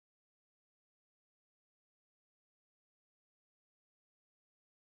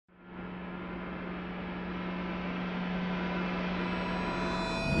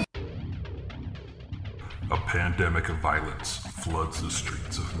A pandemic of violence floods the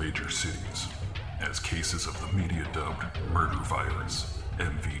streets of major cities as cases of the media-dubbed murder virus,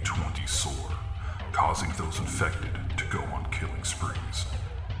 MV20 soar, causing those infected to go on killing sprees.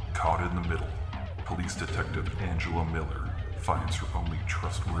 Caught in the middle, police detective Angela Miller finds her only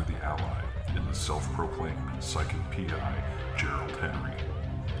trustworthy ally in the self-proclaimed psychic PI, Gerald Henry.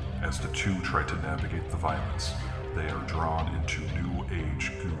 As the two try to navigate the violence, they are drawn into New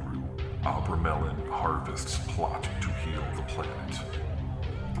Age guru Abramelin Harvest's plot to heal the planet.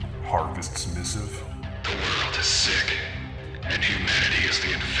 Harvest's missive? The world is sick, and humanity is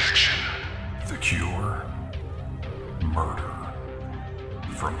the infection. The cure? Murder.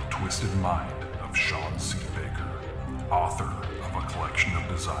 From the twisted mind of Sean C. Baker, author of A Collection of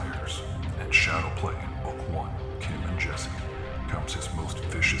Desires and Shadow Play in Book 1, Kim and Jesse, comes his most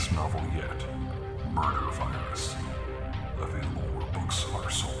vicious novel yet, Murder Virus. Available where books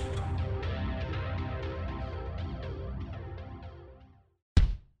are sold.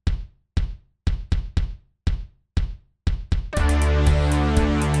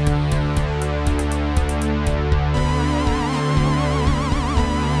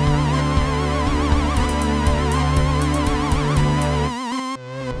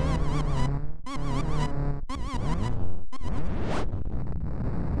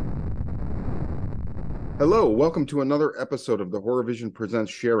 Hello, welcome to another episode of the Horror Vision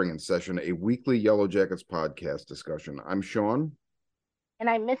Presents Sharing in Session, a weekly Yellowjackets podcast discussion. I'm Sean. And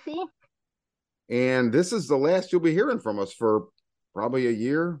I'm Missy. And this is the last you'll be hearing from us for probably a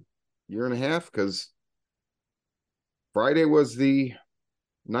year and a half, because Friday was the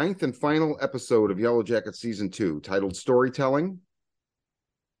 9th and final episode of Yellowjackets Season 2, titled Storytelling.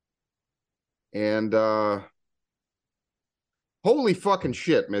 And, holy fucking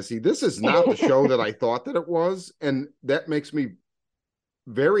shit, Missy. This is not the show that I thought that it was. And that makes me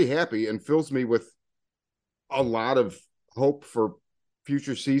very happy and fills me with a lot of hope for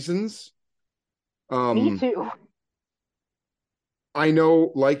future seasons. Me too. I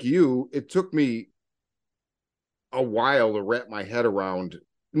know, like you, it took me a while to wrap my head around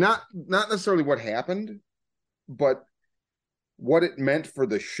not necessarily what happened, but what it meant for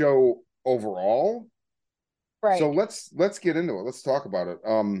the show overall. Right. So let's get into it. Let's talk about it.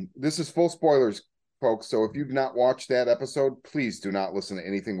 This is full spoilers, folks. So if you've not watched that episode, please do not listen to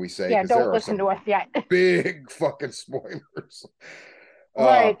anything we say. Yeah, don't listen to us yet. Big fucking spoilers.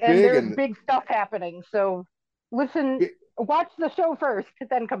 Right, and there's big stuff happening. So watch the show first,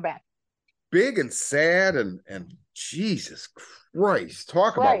 then come back. Big and sad and Jesus Christ,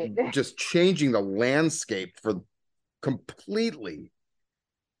 talk about just changing the landscape for completely.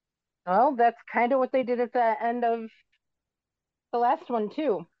 Well, that's kind of what they did at the end of the last one,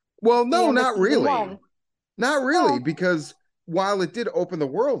 too. Well, no, not really. Not really, Oh. Because while it did open the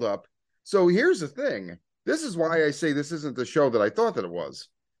world up, so here's the thing. This is why I say this isn't the show that I thought that it was.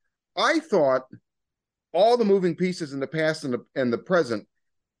 I thought all the moving pieces in the past and the present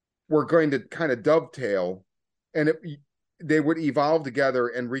were going to kind of dovetail, and they would evolve together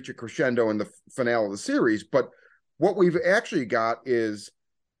and reach a crescendo in the finale of the series. But what we've actually got is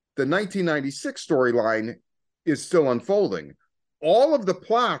the 1996 storyline is still unfolding. All of the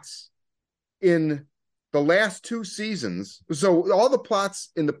plots in the last two seasons, so all the plots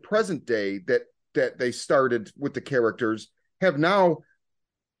in the present day that they started with the characters have now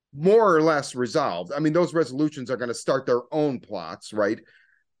more or less resolved. I mean, those resolutions are going to start their own plots, right?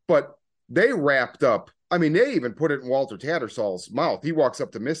 But they wrapped up. I mean, they even put it in Walter Tattersall's mouth. He walks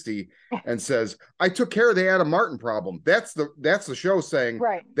up to Misty and says, I took care of the Adam Martin problem. That's the show saying,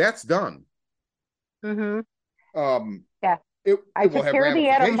 right, that's done. Mm-hmm. Yeah. I took care of the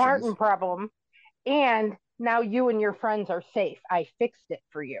Adam Martin problem, and now you and your friends are safe. I fixed it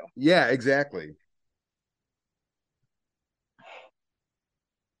for you. Yeah, exactly.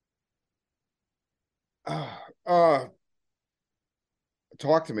 Talk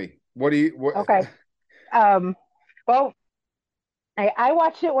to me. Okay. Well, I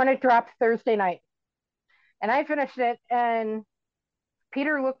watched it when it dropped Thursday night, and I finished it, and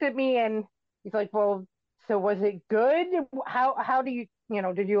Peter looked at me and he's like, well, so was it good? How do you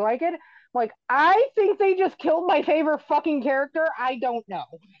did you like it? I'm like, I think they just killed my favorite fucking character. I don't know.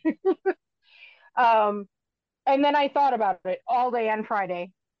 And then I thought about it all day on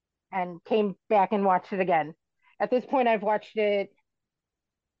Friday and came back and watched it again. At this point, I've watched it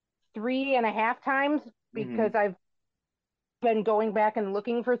 3.5 times because I've been going back and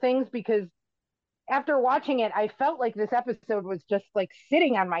looking for things, because after watching it, I felt like this episode was just like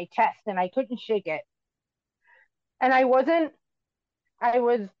sitting on my chest and I couldn't shake it. And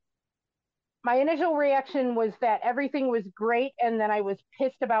my initial reaction was that everything was great, and then I was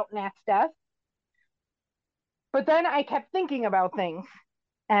pissed about Nat's death. But then I kept thinking about things,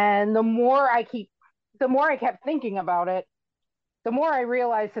 and the more I kept thinking about it, the more I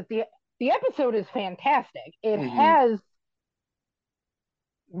realized that the episode is fantastic. It Mm-hmm. has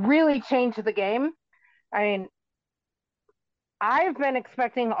really changed the game. I mean, I've been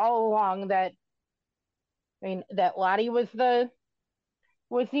expecting all along that that Lottie was the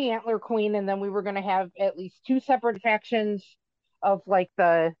Antler Queen, and then we were going to have at least two separate factions of like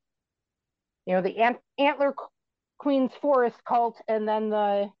the Antler Queen's Forest cult, and then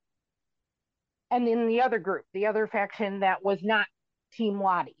the other group, the other faction that was not Team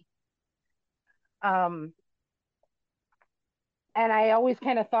Lottie. Um, and I always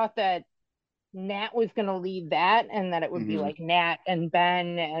kind of thought that Nat was going to lead that, and that it would be Mm-hmm. like Nat and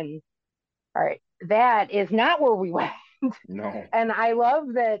Ben, and all right, that is not where we went. No. And I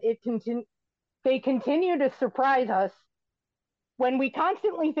love that they continue to surprise us when we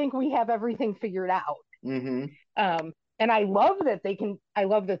constantly think we have everything figured out. Mm-hmm. And I love that I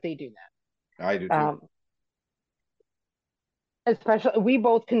love that they do I do that. too. Especially, we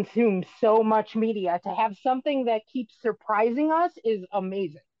both consume so much media. To have something that keeps surprising us is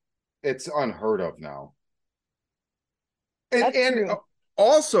amazing. It's unheard of now. And That's true.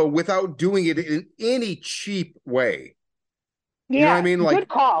 also without doing it in any cheap way. You know what I Yeah, mean? good Like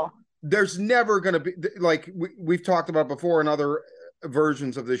call. there's never going to be like we've talked about before in other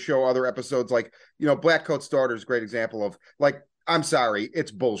versions of this show, other episodes, like, Black Coat's Daughter is a great example of, like, I'm sorry,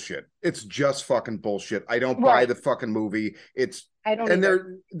 it's bullshit. It's just fucking bullshit. I don't buy Right. the fucking movie. I don't And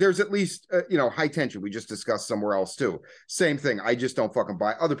either. there's at least High Tension we just discussed somewhere else too. Same thing. I just don't fucking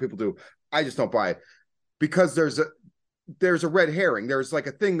buy it. Other people do. I just don't buy it because there's a red herring. There's like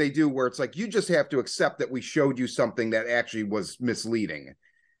a thing they do where it's like you just have to accept that we showed you something that actually was misleading.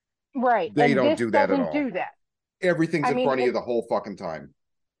 Right. They And don't this do that at doesn't all. do that. Everything's I in mean, front of you it the whole fucking time.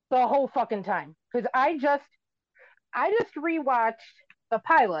 the whole fucking time. Because I just rewatched the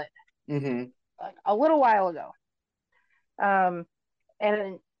pilot Mm-hmm. like a little while ago. Um,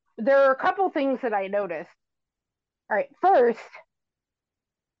 and there are a couple things that I noticed. All right, first,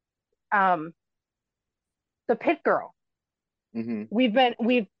 um, the Pit Girl. Mm-hmm.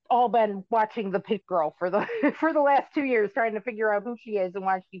 We've all been watching the Pit Girl for the for the last 2 years, trying to figure out who she is and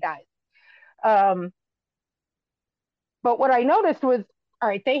why she dies. Um, but what I noticed was, all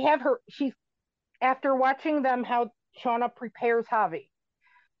right, they have her. She's after watching them how Shauna prepares Javi.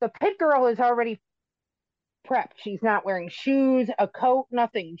 The Pit Girl is already prepped. She's not wearing shoes, a coat,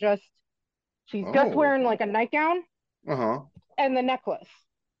 nothing. She's just Oh. wearing like a nightgown Uh-huh. and the necklace,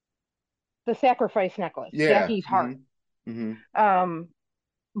 the sacrifice necklace, Yeah. Jackie's heart. Mm-hmm. Mm-hmm. Um,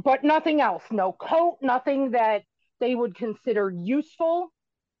 but nothing else. No coat, nothing that they would consider useful,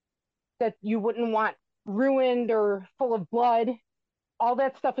 that you wouldn't want ruined or full of blood. All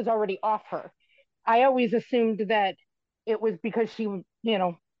that stuff is already off her. I always assumed that it was because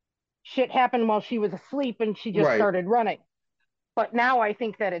shit happened while she was asleep and she just Right. started running. But now I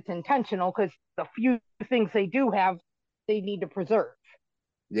think that it's intentional because the few things they do have, they need to preserve.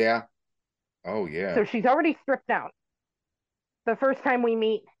 Yeah. Oh yeah. So she's already stripped down. The first time we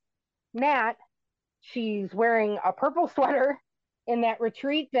meet Nat, she's wearing a purple sweater in that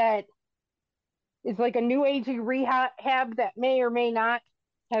retreat that is like a new agey rehab that may or may not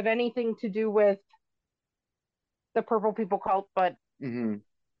have anything to do with the purple people cult, but Mm-hmm.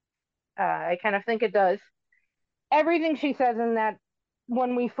 I kind of think it does. Everything she says in that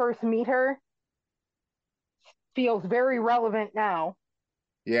when we first meet her feels very relevant now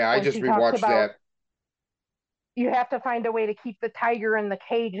Yeah, I when just she talks rewatched about that. you have to find a way to keep the tiger in the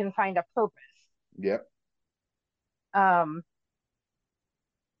cage and find a purpose. Yep. Um,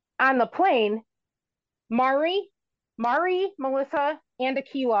 on the plane, Mari, Melissa, and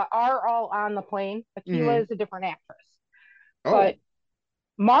Aquila are all on the plane. Aquila Mm-hmm. is a different actress. But Oh.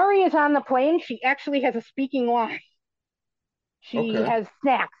 Mari is on the plane. She actually has a speaking line. She Okay. has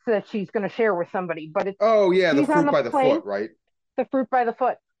snacks that she's going to share with somebody, but Oh yeah, the she's on fruit the by the plane, foot, right? the fruit by the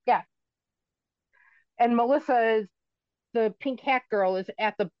foot. Yeah. And Melissa is the pink hat girl is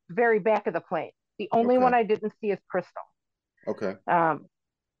at the very back of the plane. The only Okay. one I didn't see is Crystal. Okay. Um,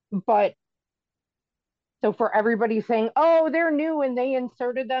 but so for everybody saying, "Oh, they're new and they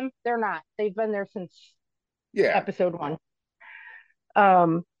inserted them," they're not. They've been there since Yeah. episode one.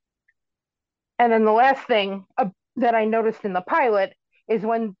 Um, and then the last thing that I noticed in the pilot is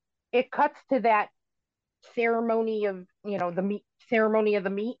when it cuts to that ceremony of the meat ceremony of the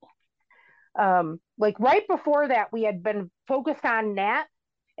meat. Like right before that, we had been focused on Nat,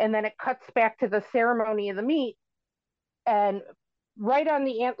 and then it cuts back to the ceremony of the meat, and right on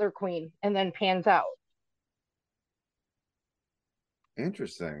the antler queen, and then pans out.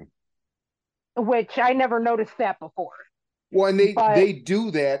 Interesting. which I never noticed that before. Well, and But they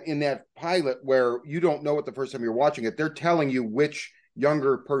do that in that pilot where you don't know it the first time you're watching it. They're telling you which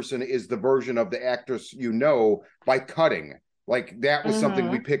younger person is the version of the actress you know by cutting. Like that was something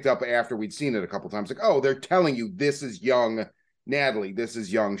we picked up after we'd seen it a couple times. Like, oh, they're telling you this is young Natalie, this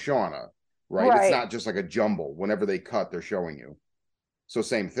is young Shauna, right? It's not just like a jumble. Whenever they cut, they're showing you. So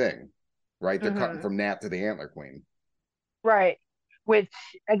same thing, right? They're cutting from Nat to the Antler Queen. Right. Which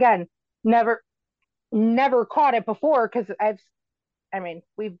again, never caught it before because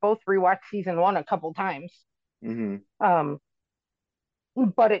we've both rewatched season 1 a couple times.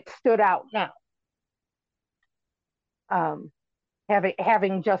 But it stood out now.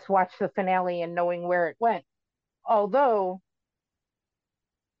 Having just watched the finale and knowing where it went. Although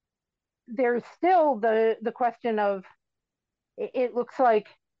there's still the question of it looks like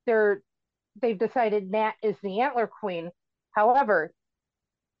they've decided Nat is the Antler Queen. However,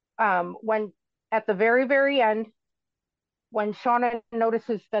 when at the very, very end, when Shauna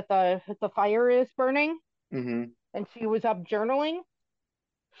notices that the fire is burning and she was up journaling,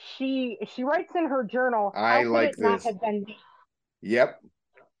 she writes in her journal, I how could like it not this. have been me? Yep.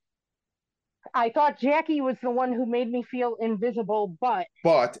 I thought Jackie was the one who made me feel invisible, but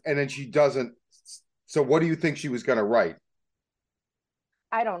and then she doesn't. So what do you think she was going to write?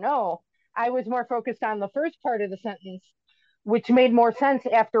 I don't know. I was more focused on the first part of the sentence, which made more sense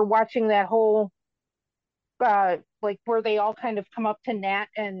after watching that whole like where they all kind of come up to Nat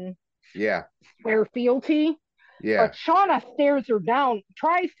and swear fealty. Yeah. But Shauna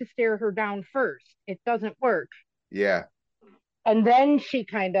tries to stare her down first. It doesn't work. Yeah. And then she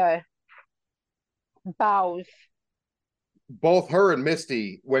kind of bows. Both her and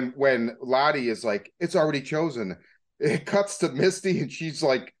Misty, when Lottie is like, it's already chosen, it cuts to Misty and she's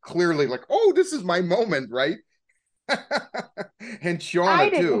like clearly like, oh, this is my moment, right? And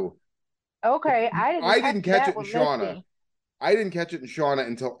Shauna too. Okay, I didn't catch it in Shauna. Misty. I didn't catch it in Shauna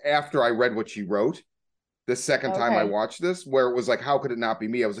until after I read what she wrote the second time I watched this, where it was like, how could it not be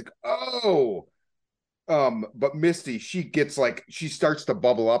me? I was like, oh. But Misty, she starts to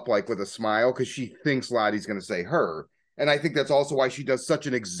bubble up like with a smile because she thinks Lottie's gonna say her. And I think that's also why she does such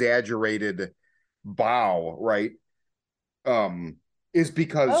an exaggerated bow, right? Is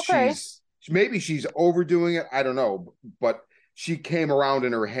because she's overdoing it. I don't know, but she came around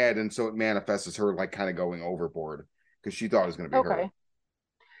in her head, and so it manifests as her like kind of going overboard because she thought it was going to be her.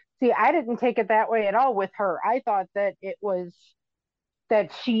 See, I didn't take it that way at all with her. I thought that it was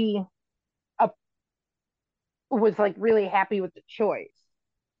that she was like really happy with the choice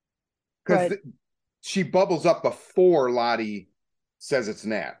because she bubbles up before Lottie says it's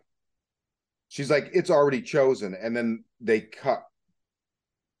Nat. She's like, it's already chosen, and then they cut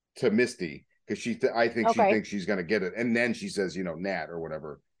to Misty because I think she thinks she's going to get it, and then she says, Nat or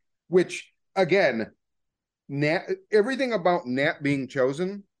whatever. Which again, Nat, everything about Nat being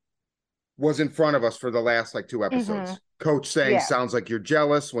chosen was in front of us for the last like 2 episodes. Coach saying, sounds like you're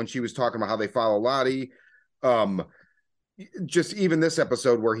jealous when she was talking about how they follow Lottie. Just even this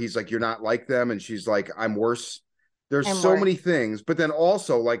episode where he's like, you're not like them, and she's like, I'm worse. There's so many things, but then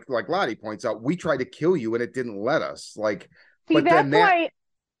also like Lottie points out, we tried to kill you and it didn't let us. Like, see, that's why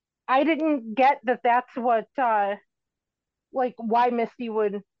I didn't get that. That's what like why Misty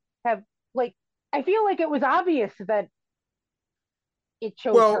would have like. I feel like it was obvious that it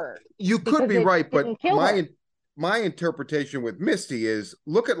chose her. You could be right, but my interpretation with Misty is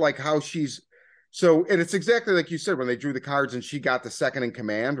look at like how she's so, and it's exactly like you said when they drew the cards and she got the second in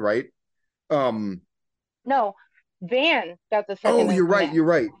command, right? No, Van got the second. Oh, you're right.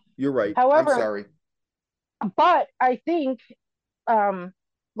 You're right. However, I'm sorry. But I think,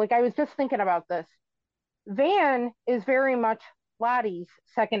 like I was just thinking about this. Van is very much Lottie's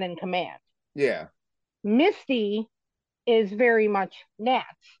second in command. Yeah. Misty is very much Nat's.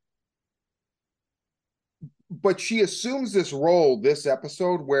 But she assumes this role this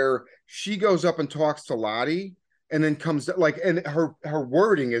episode where she goes up and talks to Lottie and then comes like, and her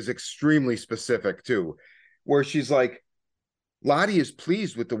wording is extremely specific too, where she's like, Lottie is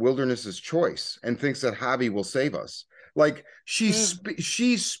pleased with the wilderness's choice and thinks that Javi will save us. Like she's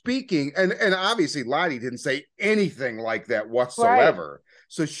speaking, and obviously Lottie didn't say anything like that whatsoever. Right.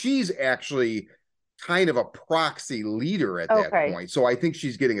 So she's actually kind of a proxy leader at that point. So I think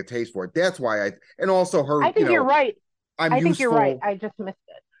she's getting a taste for it. That's why and also her. I think you're right. I think you're right. I just missed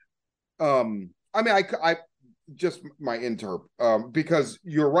it. I mean, I just my interp because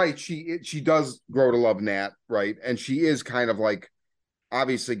you're right. She does grow to love Nat, right? And she is kind of like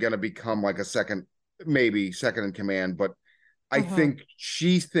obviously going to become like a second in command, but I think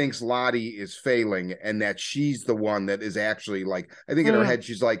she thinks Lottie is failing and that she's the one that is actually like, I think in her head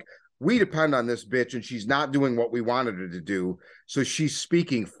she's like, we depend on this bitch and she's not doing what we wanted her to do. So she's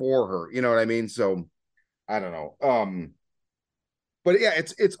speaking for her. You know what I mean? So I don't know. But yeah,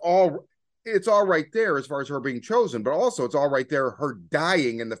 it's all right there as far as her being chosen, but also it's all right there her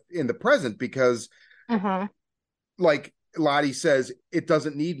dying in the present because like Lottie says, it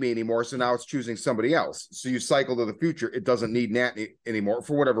doesn't need me anymore, so now it's choosing somebody else. So you cycle to the future, it doesn't need Nat anymore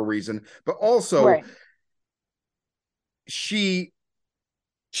for whatever reason. But also she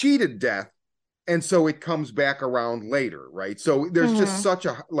cheated death, and so it comes back around later, right? So there's just such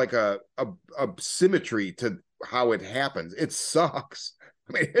a symmetry to how it happens. It sucks.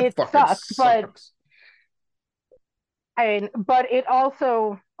 I mean, it fucking sucks. But it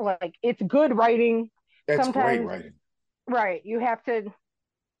also, like, it's good writing. It's great writing. Right. You have to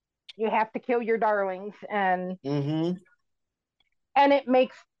kill your darlings, and it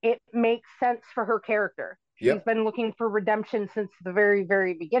makes sense for her character. She's been looking for redemption since the very,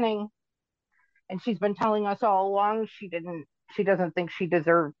 very beginning. And she's been telling us all along she doesn't think she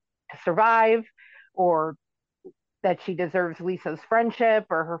deserved to survive, or that she deserves Lisa's friendship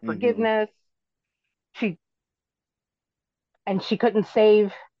or her forgiveness. She couldn't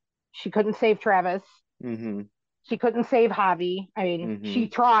save Travis. She couldn't save Javi. I mean, she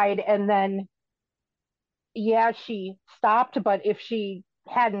tried, and then she stopped, but if she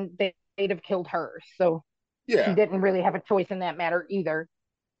hadn't, they'd have killed her. So she didn't really have a choice in that matter either.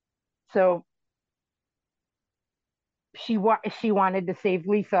 So she wanted to save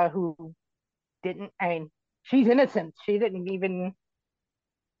Lisa, who didn't. I mean, she's innocent. She hasn't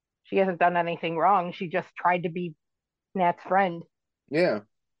done anything wrong. She just tried to be Nat's friend. Yeah.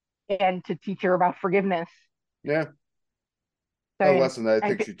 And to teach her about forgiveness. Yeah. A lesson that I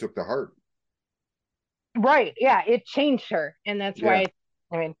think she took to heart. Right. Yeah. It changed her. And that's why,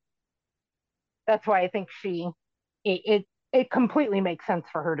 that's why I think it completely makes sense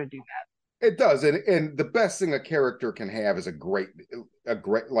for her to do that. It does. And the best thing a character can have is a great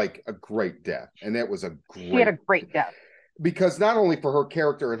death. And that was she had a great death. Because not only for her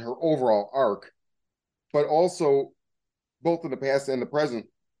character and her overall arc, but also both in the past and the present,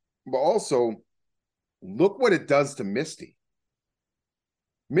 but also look what it does to Misty.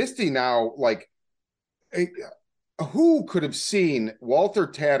 Misty now, like, who could have seen Walter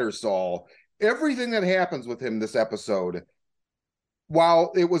Tattersall, everything that happens with him this episode,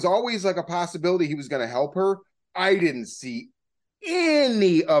 while it was always like a possibility he was going to help her, I didn't see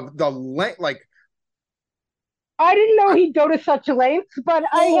any of the like. I didn't know he'd go to such lengths, but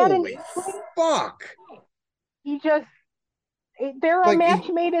I had an fuck. They're a match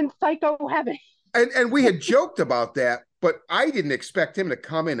made in psycho heaven. And we had joked about that, but I didn't expect him to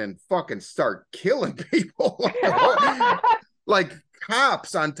come in and fucking start killing people. Like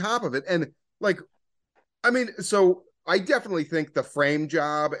cops on top of it. And like, I mean, so I definitely think the frame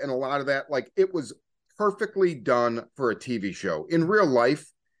job and a lot of that, like, it was perfectly done for a TV show. In real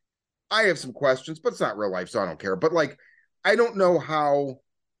life, I have some questions, but it's not real life, so I don't care. But like, I don't know how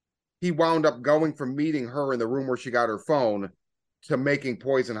he wound up going from meeting her in the room where she got her phone to making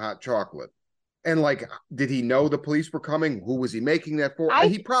poison hot chocolate. And like, did he know the police were coming? Who was he making that for?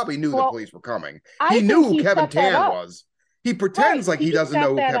 He probably knew the police were coming. He knew who Kevin Tan was. He pretends like he doesn't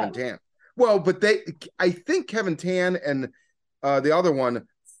know who Kevin Tan. Well, but I think Kevin Tan and the other one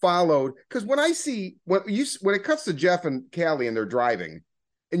followed, because when it cuts to Jeff and Callie and they're driving,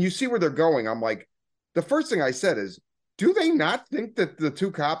 and you see where they're going, I'm like, the first thing I said is, do they not think that the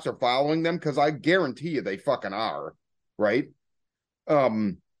two cops are following them? Because I guarantee you they fucking are, right?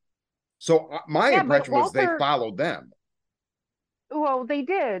 So my impression was they followed them. Well, they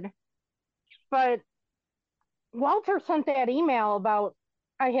did, but Walter sent that email about,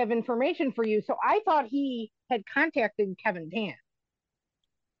 I have information for you. So I thought he had contacted Kevin Tan,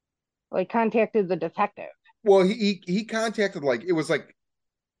 like contacted the detective. Well, he contacted, like, it was like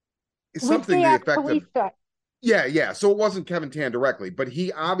something to the effect of, yeah. So it wasn't Kevin Tan directly, but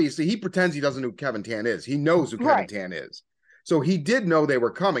he pretends he doesn't know who Kevin Tan is. He knows who Kevin Tan is. So he did know they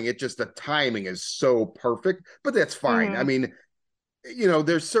were coming. It just, the timing is so perfect, but that's fine. I mean, you know,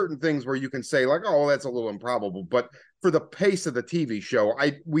 there's certain things where you can say like, oh, that's a little improbable, but for the pace of the TV show,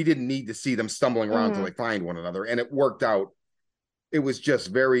 we didn't need to see them stumbling around until they find one another. And it worked out. It was just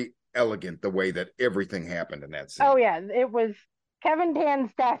very elegant the way that everything happened in that scene. Oh yeah. It was Kevin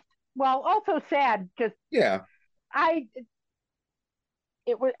Tan's death. Well, also sad. Just, I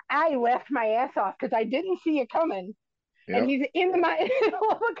laughed my ass off because I didn't see it coming. Yep. And he's in the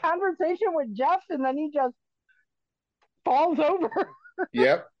middle of a conversation with Jeff, and then he just falls over.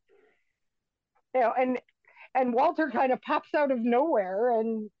 Yep. You know, and Walter kind of pops out of nowhere,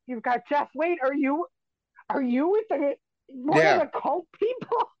 and you've got Jeff. Wait, are you with one of the cult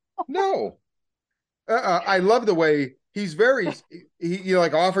people? No. I love the way he's very he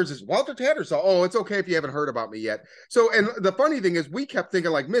like offers his Walter Tattersall. Oh, it's okay if you haven't heard about me yet. So, and the funny thing is, we kept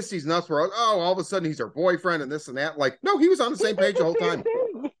thinking like Misty's nuts. Were all of a sudden he's her boyfriend and this and that. Like, no, he was on the same page the whole time.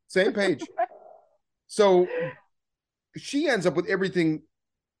 Same page. So she ends up with everything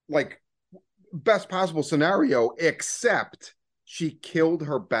like best possible scenario, except she killed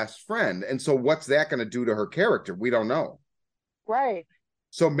her best friend. And so, what's that going to do to her character? We don't know. Right.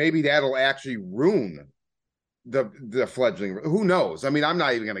 So maybe that'll actually ruin the fledgling. Who knows? I mean, I'm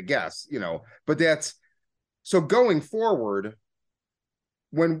not even going to guess, but that's so going forward.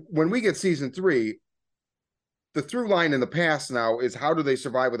 When we get season 3, the through line in the past now is how do they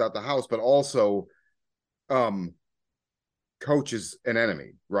survive without the house, but also Coach is an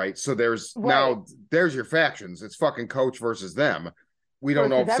enemy, right? So there's now there's your factions. It's fucking Coach versus them. We don't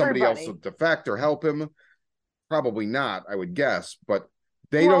know if somebody else will defect or help him. Probably not, I would guess, but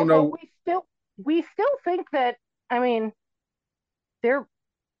they don't know. We still think that, I mean, there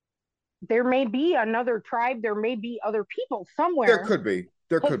may be another tribe, there may be other people somewhere. There could be.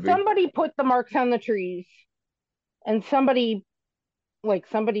 Somebody put the marks on the trees, and somebody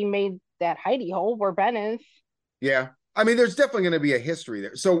made that hidey hole where Ben is. Yeah. I mean, there's definitely going to be a history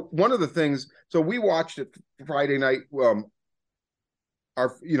there. So one of the things, so we watched it Friday night.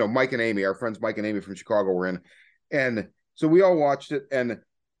 Our, Mike and Amy, our friends Mike and Amy from Chicago were in. And so we all watched it. And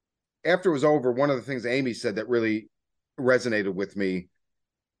after it was over, one of the things Amy said that really resonated with me,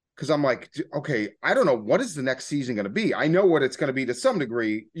 because I'm like, okay, I don't know, what is the next season going to be? I know what it's going to be to some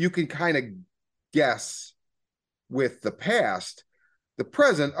degree. You can kind of guess with the past. The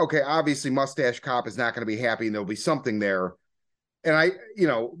present, okay, obviously Mustache Cop is not going to be happy and there'll be something there. And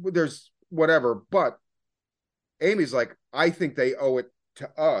there's whatever, but Amy's like, I think they owe it to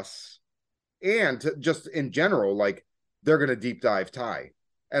us and to just in general, like they're going to deep dive Ty.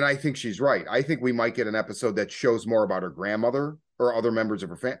 And I think she's right. I think we might get an episode that shows more about her grandmother or other members of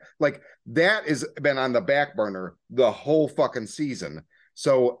her family. Like that has been on the back burner the whole fucking season.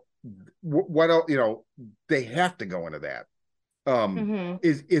 So what else, they have to go into that.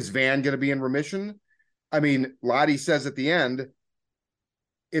 Is Van going to be in remission? I mean, Lottie says at the end,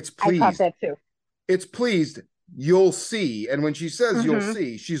 it's pleased. I thought that too. It's pleased. You'll see. And when she says you'll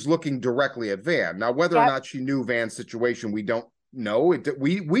see, she's looking directly at Van. Now, whether or not she knew Van's situation, we don't know.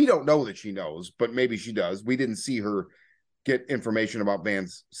 We don't know that she knows, but maybe she does. We didn't see her get information about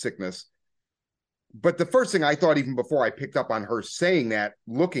Van's sickness. But the first thing I thought, even before I picked up on her saying that,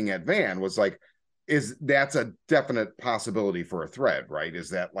 looking at Van, was like, that's a definite possibility for a thread, right? Is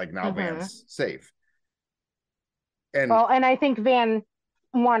that like now Van's safe? And I think Van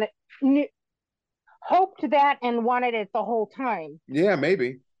hoped that and wanted it the whole time. Yeah,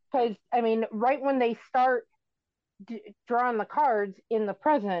 maybe. Because I mean, right when they start drawing the cards in the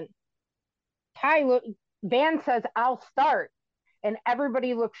present, Van says, "I'll start," and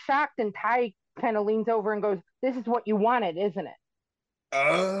everybody looks shocked, and Ty kind of leans over and goes, "This is what you wanted, isn't it?"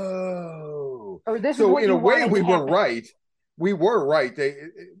 Oh, or this so is what in you a way we were happen. right. We were right.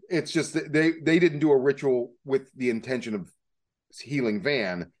 It's just that they didn't do a ritual with the intention of healing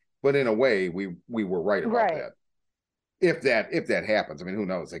Van, but in a way we were right about that. If that happens, I mean, who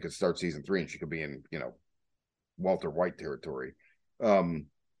knows? They could start season 3 and she could be in Walter White territory. But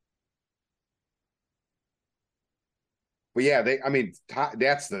yeah,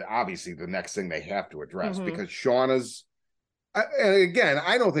 that's obviously the next thing they have to address because Shauna's. And again,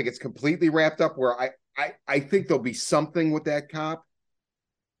 I don't think it's completely wrapped up. Where I think there'll be something with that cop.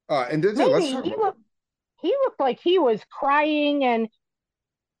 And then maybe he looked like he was crying, and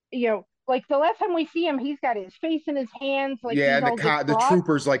like the last time we see him, he's got his face in his hands. Like and the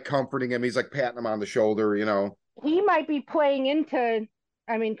trooper's like comforting him. He's like patting him on the shoulder. He might be playing into.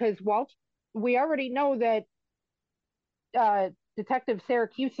 I mean, because we already know that Detective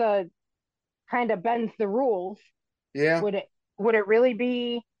Syracuse kind of bends the rules. Yeah. Would it really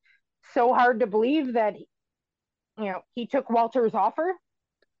be so hard to believe that he took Walter's offer?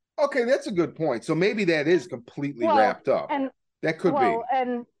 Okay, that's a good point. So maybe that is completely wrapped up. And that could be.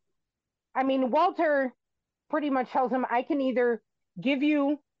 And I mean, Walter pretty much tells him, I can either give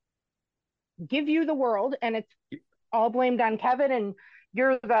you the world, and it's all blamed on Kevin, and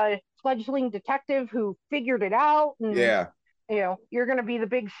you're the fledgling detective who figured it out, and you're going to be the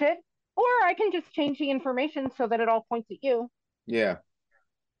big shit, or I can just change the information so that it all points at you. Yeah.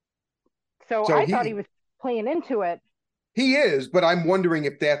 So I thought he was playing into it. He is, but I'm wondering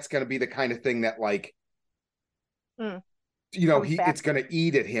if that's going to be the kind of thing that, like, it's going to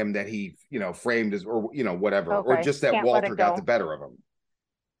eat at him that he, framed his, or whatever, or just that Walter got the better of him.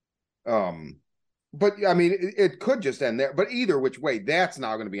 But I mean, it could just end there. But either which way, that's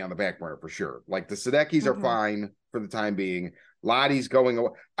now going to be on the back burner for sure. Like the Sadekis are fine for the time being. Lottie's going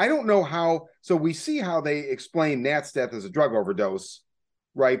away. I don't know how. So we see how they explain Nat's death as a drug overdose,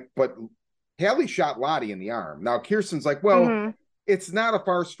 right? But Hallie shot Lottie in the arm. Now Kirsten's like, well, it's not a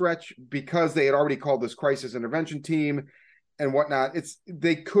far stretch because they had already called this crisis intervention team and whatnot.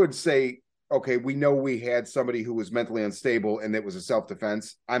 They could say, okay, we know we had somebody who was mentally unstable and it was a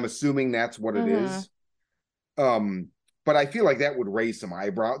self-defense. I'm assuming that's what it is. But I feel like that would raise some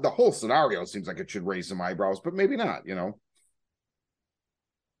eyebrows. The whole scenario seems like it should raise some eyebrows, but maybe not, you know?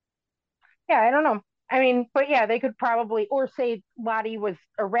 Yeah, I don't know. I mean, but yeah, they could probably, or say Lottie was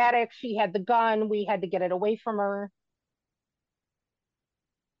erratic. She had the gun. We had to get it away from her.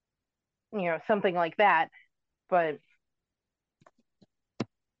 You know, something like that. But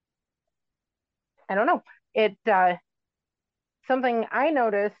I don't know. It something I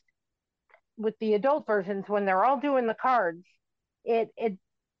noticed with the adult versions when they're all doing the cards, it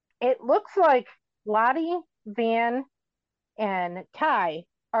looks like Lottie, Van, and Ty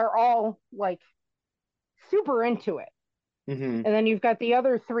are all like super into it. And then you've got the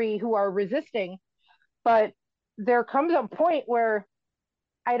other three who are resisting. But there comes a point where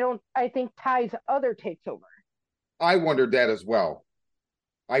I think Ty's other takes over. I wondered that as well.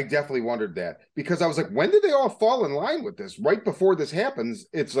 I definitely wondered that because I was like, when did they all fall in line with this? Right before this happens,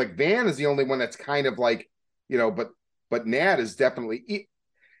 it's like Van is the only one that's kind of like, you know, but Nat is definitely,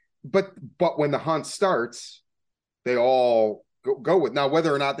 but when the hunt starts, they all go with. Now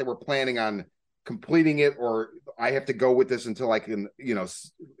whether or not they were planning on completing it, or I have to go with this until I can, you know,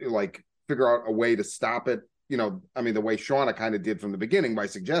 like figure out a way to stop it. You know, I mean, the way Shauna kind of did from the beginning by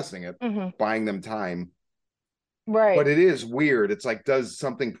suggesting it, buying them time. Right. But it is weird. It's like, does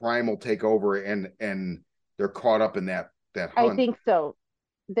something primal take over and they're caught up in that hunt? I think so.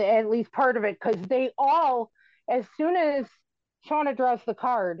 At least part of it, because they all, as soon as Shauna draws the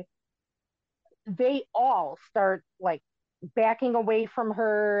card, they all start like backing away from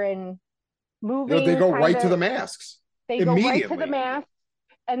her and moving. You know, they go right to the masks. They go right to the masks,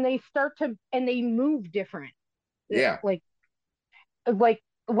 and they start to they move different. Yeah. Like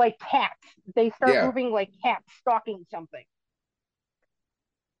cats. They start moving like cats stalking something.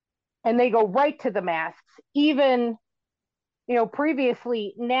 And they go right to the masks. Even, you know,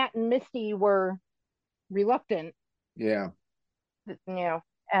 previously Nat and Misty were reluctant. Yeah. You know,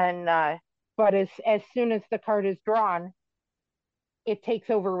 and but as soon as the card is drawn, it takes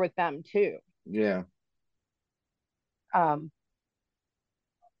over with them too. Yeah.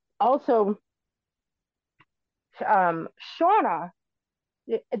 Also, Shauna,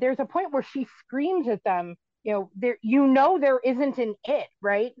 there's a point where she screams at them. You know, there isn't an it,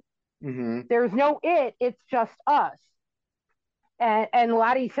 right? There's no it. It's just us. And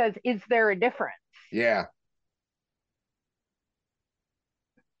Lottie says, "Is there a difference?" Yeah.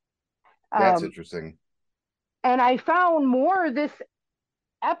 That's interesting. And I found more this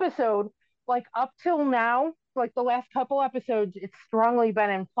episode, like up till now, like the last couple episodes, it's strongly been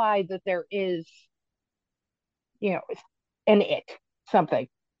implied that there is, you know, an it, something.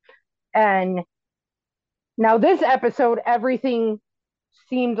 And now this episode, everything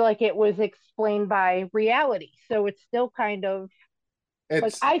seemed like it was explained by reality. So it's still kind of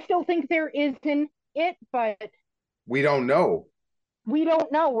like, I still think there is an it, but we don't know. We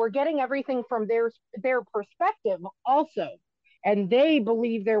don't know. We're getting everything from their perspective also. And they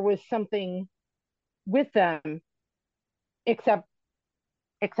believe there was something with them, except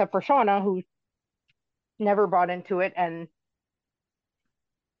for Shauna, who never bought into it. And,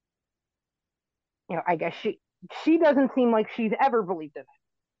 you know, I guess she doesn't seem like she's ever believed in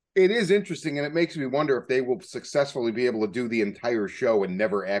it. It is interesting, and it makes me wonder if they will successfully be able to do the entire show and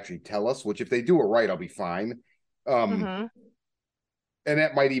never actually tell us, which if they do it right, I'll be fine. And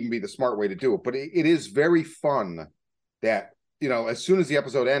that might even be the smart way to do it. But it is very fun that, you know, as soon as the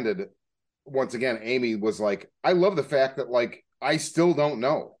episode ended, once again, Amy was like, I love the fact that, like, I still don't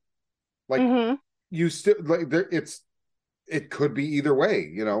know. Like, you still, like, it could be either way,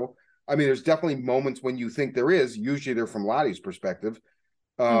 you know? I mean, there's definitely moments when you think there is. Usually they're from Lottie's perspective.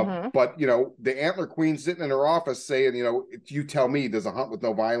 But, you know, the Antler Queen sitting in her office saying, you know, you tell me, does a hunt with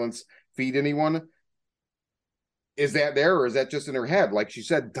no violence feed anyone? Is that there, or is that just in her head? Like she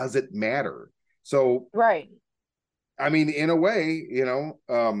said, does it matter? So, right. I mean, in a way, you know,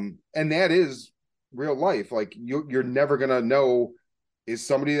 and that is real life. Like you're never gonna know, is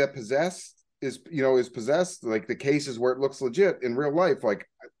somebody that is possessed? Like the cases where it looks legit in real life, like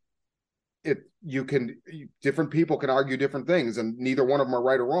different people can argue different things, and neither one of them are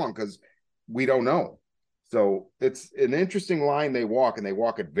right or wrong because we don't know. So it's an interesting line they walk, and they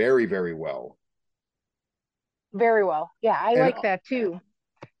walk it very, very well. Very well. Yeah, I And like that too.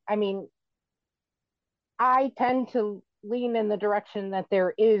 I mean, I tend to lean in the direction that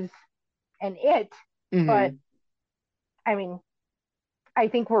there is an it, but mhm. I mean, I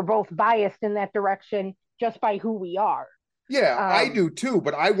think we're both biased in that direction just by who we are. Yeah, I Um, do too,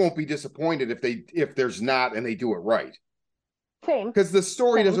 but I won't be disappointed if there's not and they do it right. Same, Because the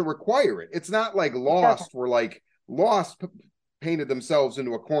story same. doesn't require it. It's not like It doesn't. Lost, where like painted themselves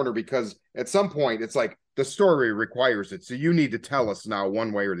into a corner because at some point it's like the story requires it. So you need to tell us now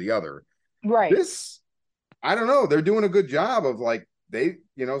one way or the other. Right. This, I don't know. They're doing a good job of like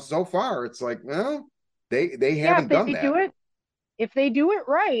so far it's like, well, they Yeah, haven't done that. if they do it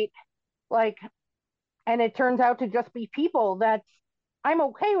right, like, and it turns out to just be people, I'm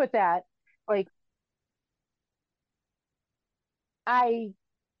okay with that. Like, I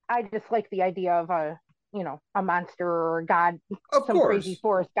I just like the idea of a monster or a god, Of some crazy course.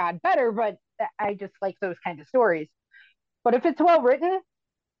 forest god better, but I just like those kind of stories. But if it's well written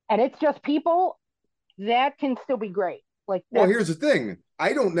and it's just people, that can still be great. Like Well, that's here's the thing.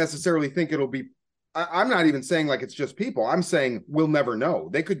 I don't necessarily think it'll be. I'm not even saying like it's just people. I'm saying we'll never know.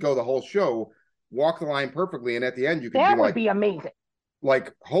 They could go the whole show, walk the line perfectly, and at the end you could be that would be amazing.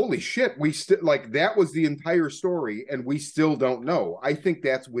 like, holy shit, we still like that was the entire story, and we still don't know. I think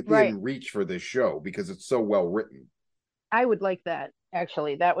that's Right. within reach for this show because it's so well written. I would like that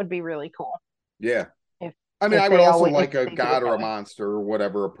actually. That would be really cool Yeah. if I mean, I would also if like a they do it god or that a monster or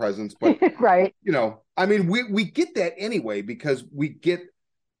whatever, a presence, but way. Right. I mean, we get that anyway because we get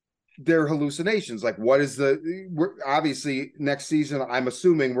their hallucinations. Like, what is we're obviously next season, I'm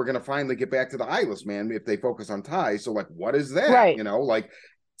assuming we're going to finally get back to the eyeless man if they focus on Ty. So, like, what is that? Right. Like,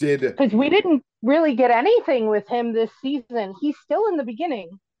 did Because we didn't really get anything with him this season. He's still in the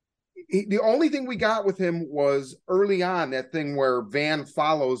beginning. the only thing we got with him was early on that thing where Van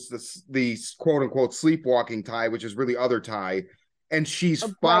follows the quote unquote sleepwalking Ty, which is really other Ty, and she's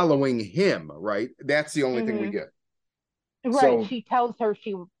Right. following him, right? That's the only thing we Hmm. get. Right. So, She tells her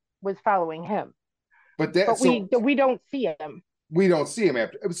she was following him, but that but so we don't see him. we don't see him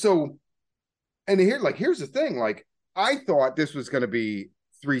after. So, and here's the thing, like I thought this was going to be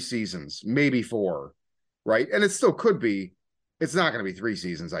 3 seasons, maybe 4, right? And it still could be. It's not going to be 3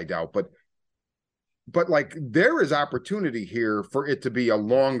 seasons, I doubt, but like there is opportunity here for it to be a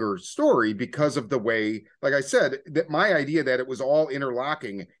longer story because of the way, like I said, that my idea that it was all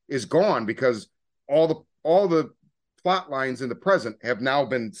interlocking is gone because all the plot lines in the present have now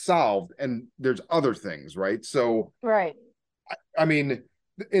been solved and there's other things, right? So Right. I mean,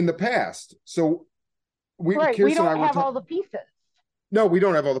 in the past, so Right. We Kirsten and I don't were have all talking. the pieces. No, we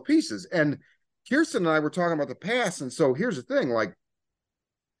don't have all the pieces, and Kirsten and I were talking about the past, and so here's the thing: like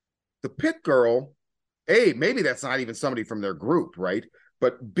the pit girl, A, maybe that's not even somebody from their group, right?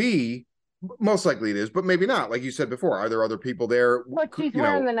 But B, most likely it is, but maybe not. Like you said before, are there other people there? But she's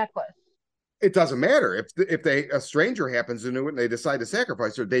wearing the necklace. It doesn't matter if a stranger happens into it and they decide to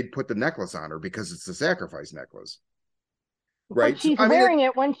sacrifice her, they'd put the necklace on her because it's the sacrifice necklace, But right? So, she's I mean, wearing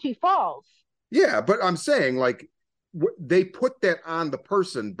it when she falls. yeah, but I'm saying like they put that on the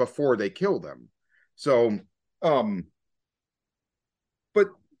person before they kill them. So, um, but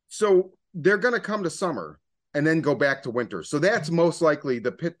so they're going to come to summer and then go back to winter. So that's most likely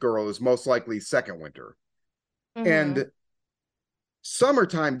the pit girl is most likely second winter. Mm-hmm. And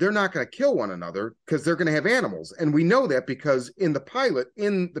summertime, they're not going to kill one another because they're going to have animals. And we know that because in the pilot,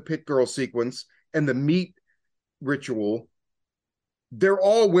 in the pit girl sequence and the meat ritual, they're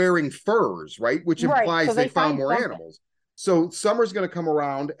all wearing furs, right? Which Right. So implies they they found find more something. animals. So summer's going to come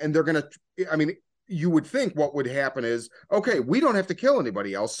around and they're going to, I mean, you would think what would happen is, okay, we don't have to kill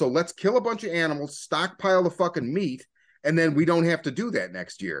anybody else. So let's kill a bunch of animals, stockpile the fucking meat, and then we don't have to do that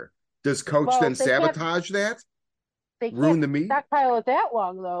next year. Does Coach then Well, sabotage that? they Ruin can't the meat? stockpile it that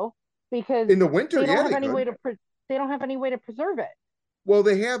long though, because In the winter, they don't yeah, have they any could. way to they don't have any way to preserve it. Well,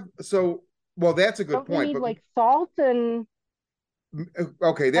 they have, so, well, that's a good Don't you point. need But like salt and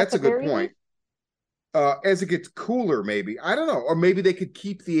okay, at that's the a good very point. least? As it gets cooler, maybe I don't know, or maybe they could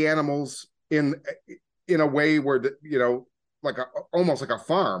keep the animals in a way where like almost like a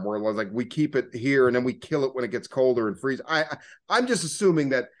farm, where like we keep it here and then we kill it when it gets colder and freeze. I'm just assuming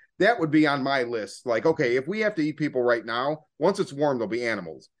that would be on my list. Like, okay, if we have to eat people right now, once it's warm, there'll be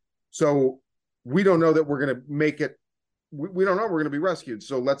animals. So we don't know that we're gonna make it. We don't know we're gonna be rescued.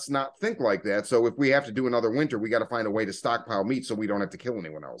 So let's not think like that. So if we have to do another winter, we got to find a way to stockpile meat so we don't have to kill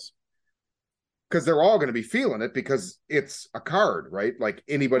anyone else because they're all going to be feeling it because it's a card, right? Like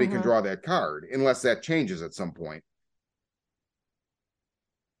anybody can Mm-hmm. draw that card unless that changes at some point.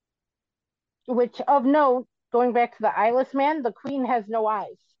 Which of note, going back to the eyeless man, the queen has no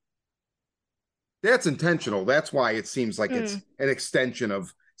eyes. That's intentional. That's why it seems like it's Mm. an extension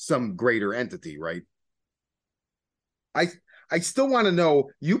of some greater entity, right? I I still want to know.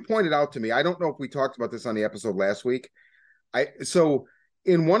 You pointed out to me. I don't know if we talked about this on the episode last week. So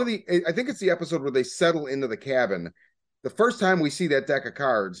in one of the, I think it's the episode where they settle into the cabin. The first time we see that deck of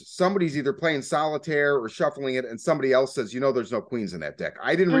cards, somebody's either playing solitaire or shuffling it, and somebody else says, "There's no queens in that deck."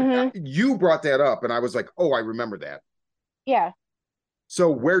 I didn't. Mm-hmm. You brought that up, and I was like, "Oh, I remember that." Yeah.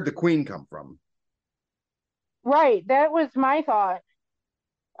 So where'd the queen come from? Right. That was my thought.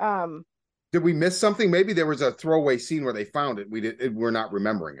 Um, Did we miss something? Maybe there was a throwaway scene where they found it. We're not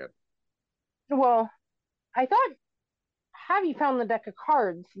remembering it. well, I thought Javi found the deck of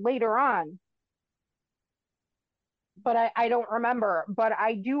cards later on, but I don't remember. But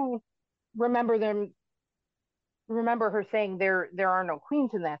I do remember them remember her saying there are no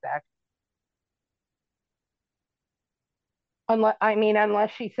queens in that deck.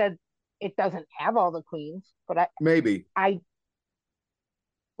 Unless she said it doesn't have all the queens, but Maybe. I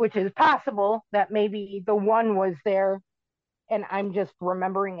which is possible that maybe the one was there and I'm just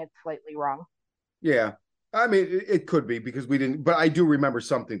remembering it slightly wrong. Yeah. I mean, it could be because we didn't, but I do remember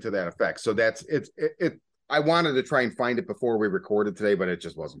something to that effect. So that's I wanted to try and find it before we recorded today, but it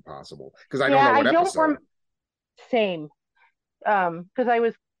just wasn't possible because I don't Yeah, know I what don't episode. same. Because I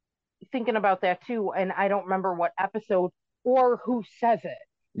was thinking about that too, and I don't remember what episode or who says it.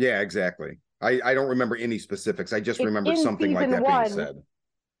 Yeah, exactly. I don't remember any specifics. I just It's remember in something like season that being one, said.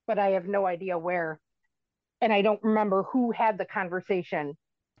 but I have no idea where. And I don't remember who had the conversation.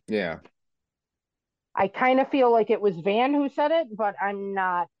 Yeah. I kind of feel like it was Van who said it, but I'm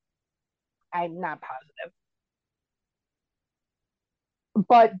not positive.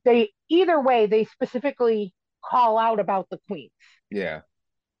 But they either way, they specifically call out about the queens. Yeah.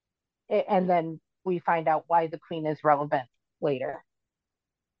 And then we find out why the queen is relevant later.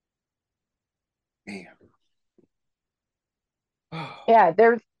 Man. Yeah,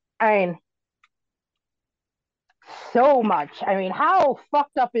 I mean, so much. I mean, how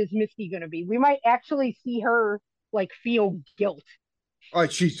fucked up is Misty going to be? We might actually see her like feel guilt. I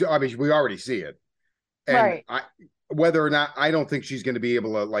mean, we already see it. And Right. whether or not, I don't think she's going to be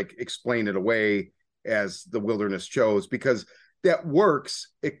able to like explain it away as the wilderness chose because that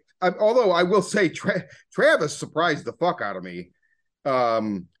works. Although I will say Travis surprised the fuck out of me. Yeah,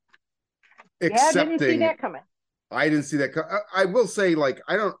 didn't see Accepting, that coming. I didn't see that. I will say, like,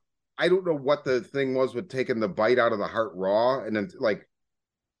 I don't know what the thing was with taking the bite out of the heart raw and then like,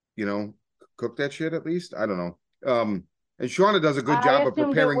 you know, cook that shit at least. I don't know. And Shauna does a good I job of assumed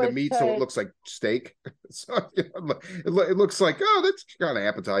it preparing the was meat so it to. looks like steak. So it looks like, oh, that's kind of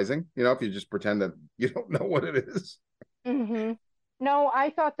appetizing, if you just pretend that you don't know what it is. Mm-hmm. No, I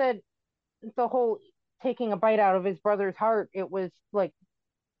thought that the whole taking a bite out of his brother's heart, it was like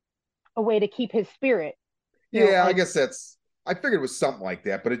a way to keep his spirit. Yeah, I Like guess I figured it was something like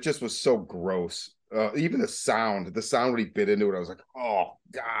that, but it just was so gross. Even the sound when he bit into it, I was like, oh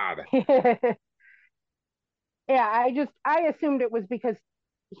God. yeah, I assumed it was because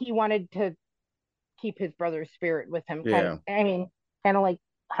he wanted to keep his brother's spirit with him. Yeah. Kind of like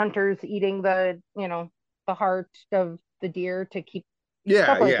hunters eating the heart of the deer to keep Yeah,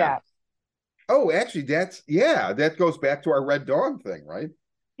 stuff like yeah. that. Oh, actually, that goes back to our Red Dawn thing, right?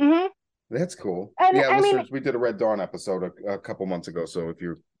 Hmm. That's cool. And Yeah, listeners, we did a Red Dawn episode a couple months ago, so if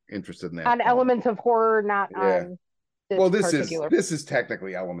you're interested in that, on elements of horror, not yeah. on this Well, particular. this is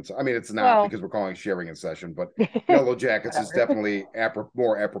technically elements. I mean, it's not Well, because we're calling sharing in session, but Yellowjackets is whatever. definitely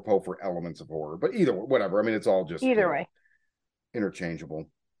more apropos for elements of horror. But whatever. I mean, it's all just Either way. interchangeable.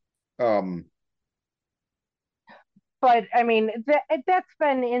 Um, But that's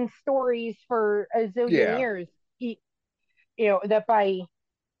been in stories for a zillion yeah, years. That by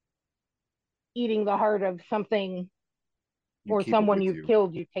eating the heart of something you or keep it someone with you've you.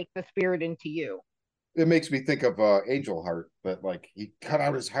 killed, you take the spirit into you. It makes me think of Angel Heart, but like he cut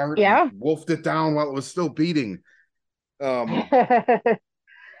out his heart and Yeah. wolfed it down while it was still beating. I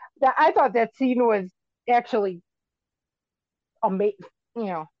thought that scene was actually amazing,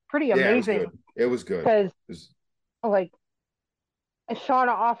 pretty Yeah, it was amazing good. It was good. because Was, like Shauna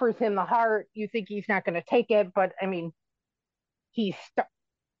offers him the heart, you think he's not going to take it, but he's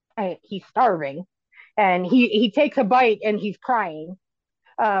he's starving, and he takes a bite and he's crying.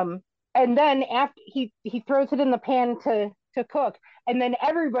 Um, and then after he throws it in the pan to cook, and then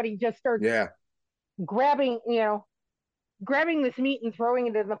everybody just starts yeah, grabbing grabbing this meat and throwing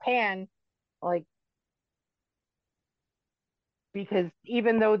it in the pan, like because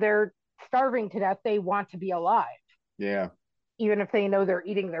even though they're starving to death, they want to be alive, yeah. even if they know they're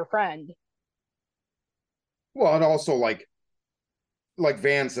eating their friend. Well, and also like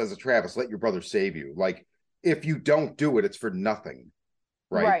Van says to Travis, let your brother save you. Like, if you don't do it, it's for nothing.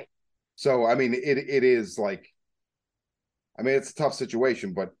 Right. So, I mean, it is like, I mean, it's a tough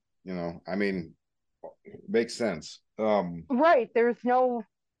situation, but, I mean, it makes sense. Right. There's no,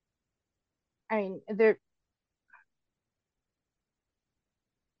 I mean,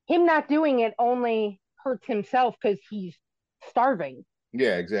 him not doing it only hurts himself because he's starving.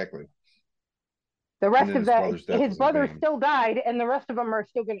 Yeah, exactly. The rest of his brother vain. still died, and the rest of them are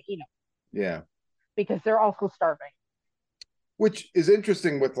still going to eat him. Yeah. Because they're also starving. Which is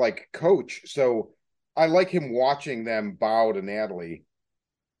interesting with like Coach. So I like him watching them bow to Natalie,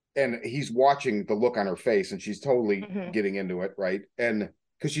 and he's watching the look on her face, and she's totally getting into it, right? And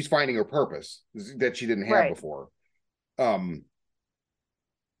because she's finding her purpose that she didn't have before. I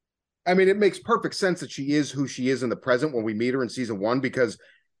mean, it makes perfect sense that she is who she is in the present when we meet her in season 1, because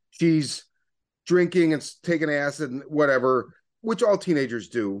she's drinking and taking acid and whatever, which all teenagers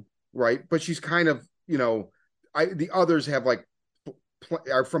do, right? But she's kind of, the others have like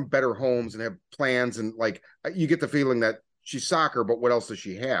are from better homes and have plans, and like you get the feeling that she's soccer, but what else does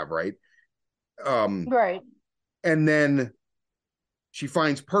she have, right? Right. And then she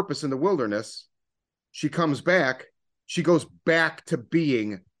finds purpose in the wilderness. She comes back. She goes back to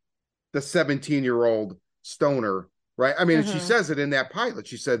being the 17-year-old stoner, right? I mean, she says it in that pilot.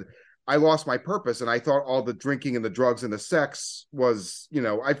 She said, I lost my purpose, and I thought all the drinking and the drugs and the sex was,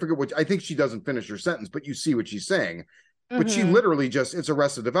 I forget what, I think she doesn't finish her sentence, but you see what she's saying. But she literally it's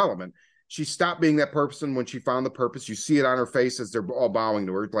Arrested Development. She stopped being that person when she found the purpose. You see it on her face as they're all bowing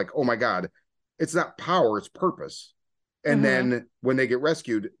to her. Like, oh my God, it's not power, it's purpose. And then when they get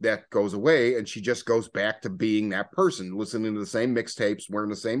rescued, that goes away, and she just goes back to being that person, listening to the same mixtapes, wearing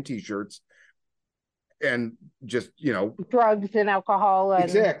the same t-shirts, and just, drugs and alcohol.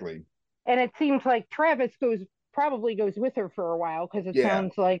 Exactly. And it seems like Travis probably goes with her for a while, because it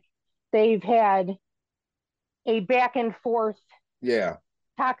sounds like they've had a back and forth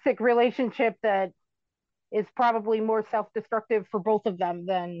toxic relationship that is probably more self-destructive for both of them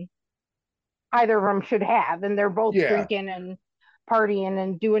than either of them should have. And they're both drinking and partying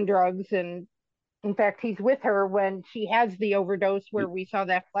and doing drugs. And in fact, he's with her when she has the overdose, where we saw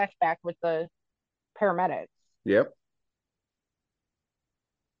that flashback with the paramedics. Yep.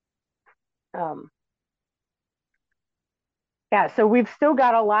 Yeah, so we've still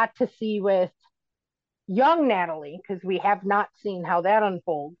got a lot to see with young Natalie, because we have not seen how that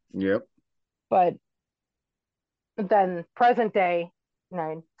unfolds. Yep. But then present day,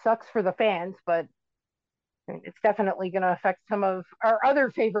 sucks for the fans, but it's definitely going to affect some of our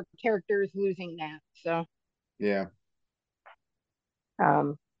other favorite characters losing that. So yeah.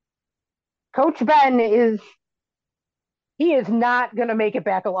 Coach Ben is not going to make it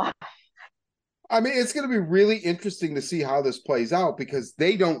back alive. I mean, it's going to be really interesting to see how this plays out, because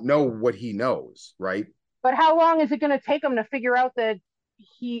they don't know what he knows, right? But how long is it going to take them to figure out that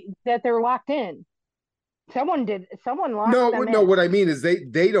they're locked in? Someone locked them in. No, what I mean is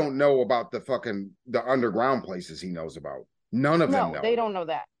they don't know about the underground places he knows about. None of them know. They don't know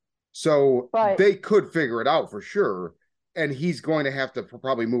that. So they could figure it out for sure. And he's going to have to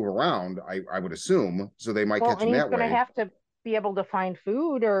probably move around, I would assume. So they might catch him that way. He's going to have to be able to find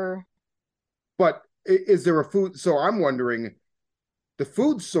food or. But is there a food? So I'm wondering, the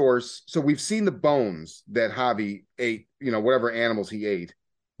food source. So we've seen the bones that Javi ate, whatever animals he ate,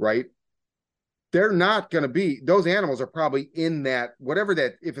 right? They're not going to be, those animals are probably in that, whatever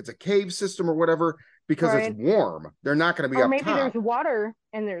that, if it's a cave system or whatever, because it's warm. They're not going to be up top. Maybe there's water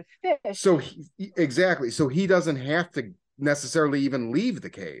and there's fish. So exactly. So he doesn't have to necessarily even leave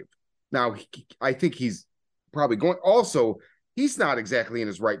the cave. Now, I think he's probably going, also, he's not exactly in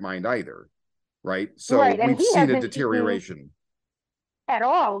his right mind either. Right. So we've seen a deterioration. At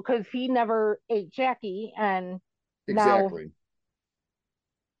all, because he never ate Jackie, and exactly. Now,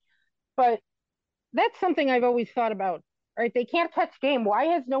 but that's something I've always thought about. Right? They can't catch game. Why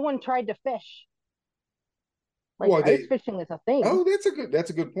has no one tried to fish? Ice fishing is a thing. Oh, that's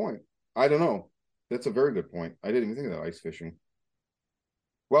a good point. I don't know. That's a very good point. I didn't even think of that, ice fishing.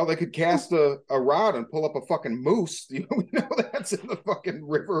 Well, they could cast a rod and pull up a fucking moose. That's in the fucking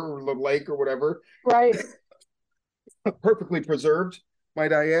river or the lake or whatever. Right. Perfectly preserved,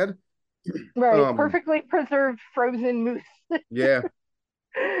 might I add. Right. Perfectly preserved frozen moose. Yeah.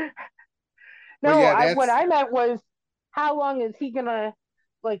 No, what I meant was, how long is he gonna,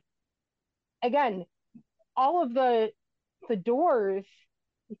 again, all of the doors,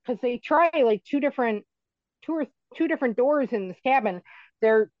 because they try two different doors in this cabin,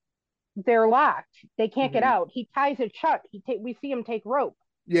 they're locked. They can't get out. He ties it shut. We see him take rope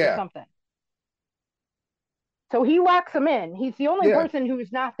or something. So he locks them in. He's the only Yeah. person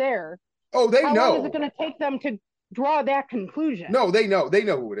who's not there. Oh, they How long is it know. going to take them to draw that conclusion? No, they know. They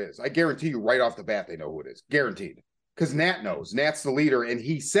know who it is. I guarantee you right off the bat, they know who it is. Guaranteed. Because Nat knows. Nat's the leader, and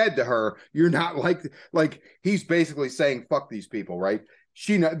he said to her, "You're not like." He's basically saying, "Fuck these people," right?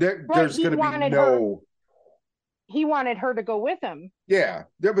 She know there's going to be no. He wanted her to go with him. Yeah,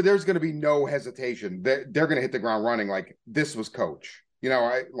 but there's going to be no hesitation. They're going to hit the ground running. Like this was Coach.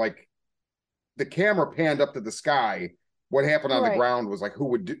 I like the camera panned up to the sky. What happened on the ground was like,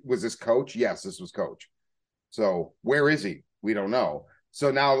 was this Coach? Yes, this was Coach. So where is he? We don't know.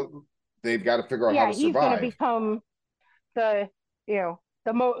 So now they've got to figure out how to survive. He's going to become the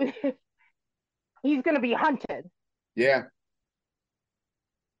he's going to be hunted. Yeah.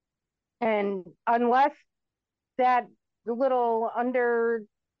 And unless that little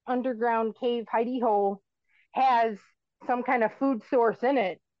underground cave hidey hole has some kind of food source in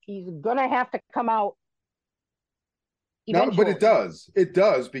it, he's going to have to come out. No, but it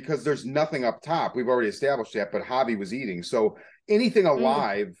does because there's nothing up top. We've already established that, but Javi was eating. So anything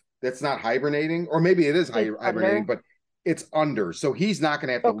alive that's not hibernating, or maybe it is hibernating, but it's under. So he's not going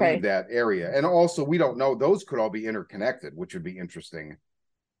to have to leave that area. And also, we don't know. Those could all be interconnected, which would be interesting.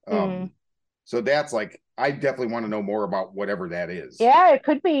 So that's like, I definitely want to know more about whatever that is. Yeah, it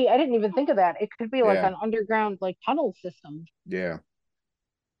could be. I didn't even think of that. It could be like an underground like tunnel system. Yeah.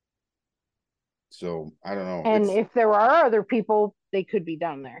 So I don't know. And if there are other people, they could be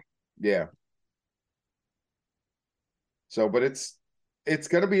down there. Yeah. So, but it's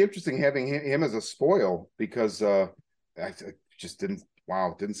going to be interesting having him as a spoil because I just didn't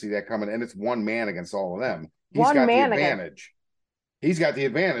see that coming. And it's one man against all of them. He's got the advantage. He's got the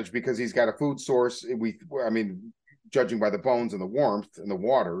advantage because he's got a food source. Judging by the bones and the warmth and the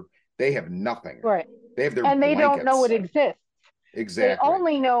water, they have nothing. Right. They have their and they blankets. Don't know it exists. Exactly. They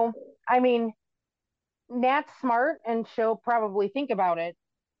only know. Nat's smart, and she'll probably think about it.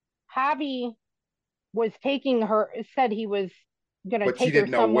 Javi was taking her. Said he was going to take her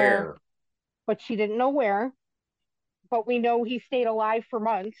somewhere, but she didn't know where. But we know he stayed alive for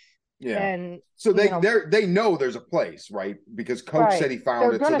months. Yeah. And so they know there's a place, right? Because Coach said he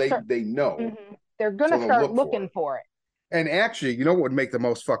found it, so they know. Mm-hmm. They're going to start looking for it. And actually, you know what would make the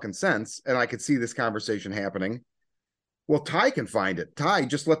most fucking sense? And I could see this conversation happening. Well, Ty can find it. Ty,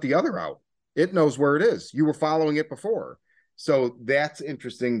 just let the other out. It knows where it is. You were following it before. So that's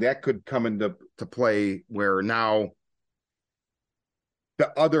interesting. That could come into play where now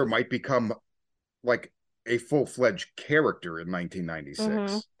the other might become like a full-fledged character in 1996.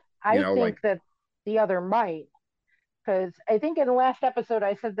 Mm-hmm. I think that the other might, because I think in the last episode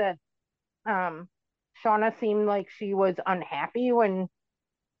I said that Shauna seemed like she was unhappy when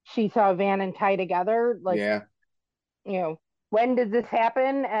she saw Van and Ty together. Like, when did this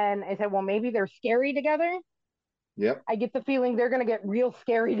happen? And I said, well, maybe they're scary together. Yep. I get the feeling they're going to get real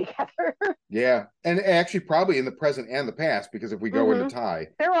scary together. Yeah. And actually probably in the present and the past, because if we go into Ty.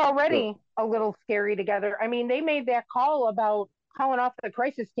 They're already a little scary together. They made that call about calling off the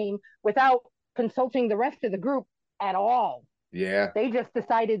crisis team without consulting the rest of the group at all. Yeah. They just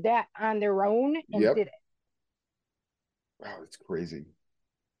decided that on their own and did it. Wow, it's crazy.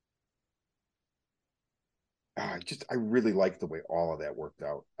 I really like the way all of that worked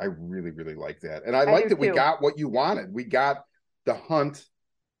out. I really, really like that. And I like that we got what you wanted. We got the hunt,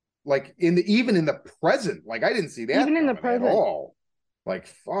 like even in the present. Like I didn't see that even in the present at all. Like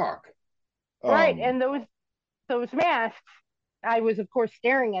fuck. Right. And those masks, I was of course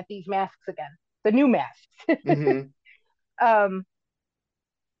staring at these masks again. The new masks. Mm-hmm.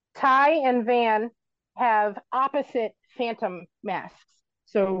 Ty and Van have opposite phantom masks.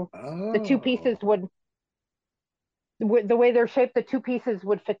 So the two pieces would the way they're shaped, the two pieces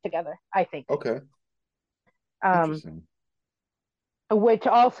would fit together, I think. Okay. Interesting. Which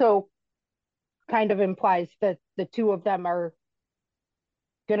also kind of implies that the two of them are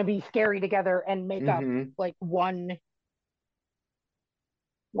going to be scary together and make up like one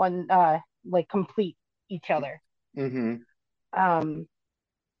like complete each other. The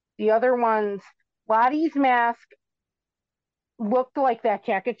other ones, Lottie's mask looked like that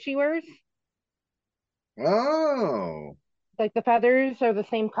jacket she wears. Oh. Like the feathers are the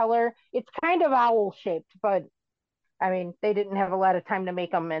same color. It's kind of owl shaped, but they didn't have a lot of time to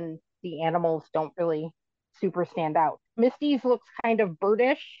make them, and the animals don't really super stand out. Misty's looks kind of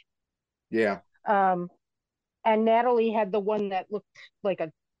birdish. Yeah. And Natalie had the one that looked like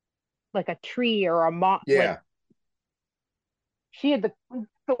a tree or a moth. Yeah. Like, she had the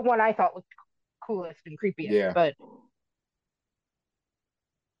one I thought looked coolest and creepiest. Yeah. But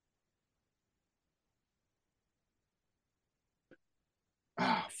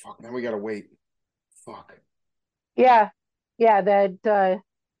fuck, now we gotta wait. Fuck. Yeah, yeah.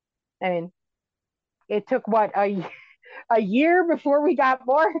 I mean, it took what a year before we got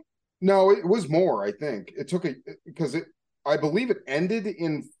more. No, it was more, I think. It took a because it I believe it ended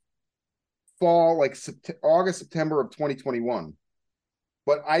in fall, like August, September of 2021.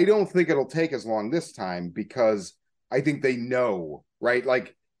 But I don't think it'll take as long this time because I think they know, right?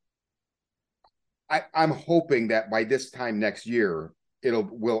 Like I'm hoping that by this time next year,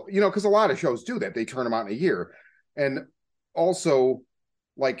 because a lot of shows do that. They turn them out in a year. And also,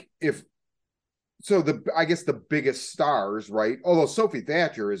 like if so I guess the biggest stars, right? Although Sophie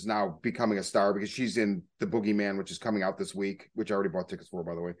Thatcher is now becoming a star because she's in The Boogeyman, which is coming out this week, which I already bought tickets for,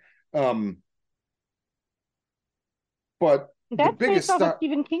 by the way. Um, but the That's based biggest off a star,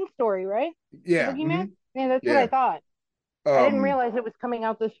 Stephen King story, right? The yeah, Boogeyman. Yeah, that's what I yeah. thought. I didn't Um, realize it was coming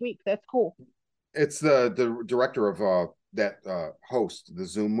out this week. That's cool. it's the director of that Host, the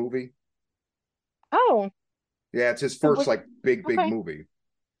Zoom movie. Oh, Yeah, it's his it first was like big okay. movie.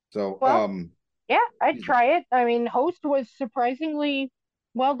 So Well, yeah, I'd try it. I mean, Host was surprisingly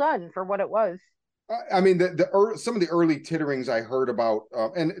well done for what it was. I mean some of the early titterings I heard about,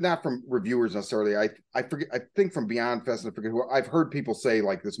 and not from reviewers necessarily. I forget. I think from Beyond Fest, and I forget who. I've heard people say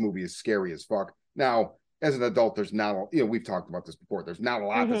like this movie is scary as fuck. Now, as an adult, there's not. We've talked about this before. There's not a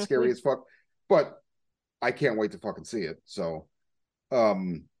lot that's scary We as fuck, but I can't wait to fucking see it. So,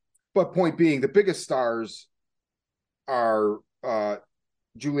 um, but point being, the biggest stars are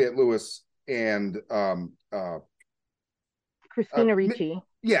Juliette Lewis and uh, Christina Ricci.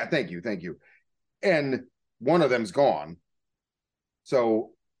 yeah, thank you. And one of them's gone.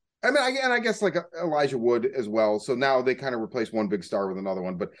 So, I mean, I guess like Elijah Wood as well. So now they kind of replace one big star with another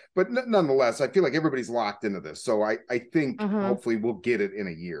one, but nonetheless, I feel like everybody's locked into this. So I think Mm-hmm. hopefully we'll get it in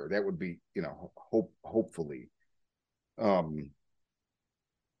a year. That would be hopefully. Um,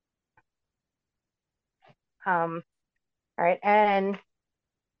 All right, and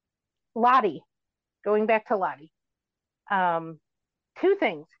Lottie. Going back to Lottie. Um, two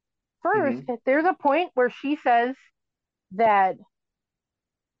things. First, mhm. there's a point where she says that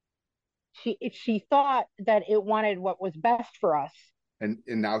she thought that it wanted what was best for us, And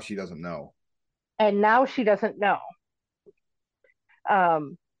now she doesn't know. and now she doesn't know.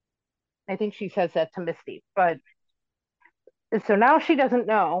 Um, I think she says that to Misty, but so now she doesn't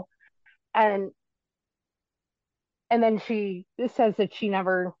know, and then she says that she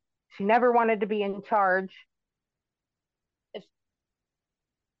never wanted to be in charge.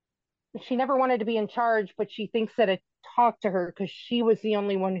 She never wanted to be in charge, but she thinks that it talked to her because she was the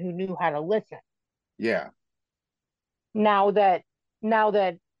only one who knew how to listen. Yeah, Now that now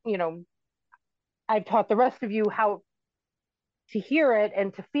that you know I've taught the rest of you how to hear it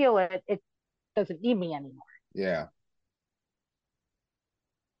and to feel it, it doesn't need me anymore. yeah,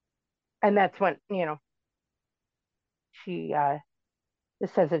 And that's when she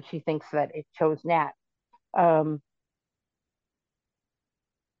says that she thinks that it chose Nat. Um,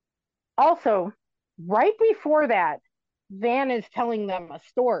 Also, right before that, Van is telling them a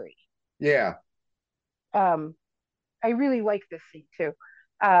story. yeah, Um, I really like this scene too.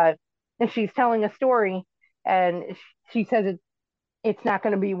 Uh, and she's telling a story, and she says it's not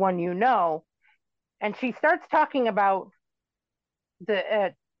going to be one you know. And she starts talking about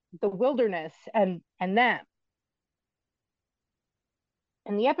the wilderness and them.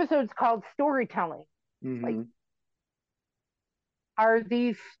 And the episode's called storytelling. Like, hmm, are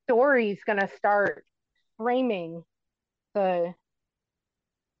these stories going to start framing the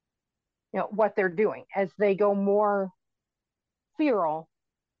what they're doing as they go more feral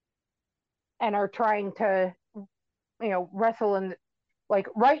and are trying to wrestle in, like,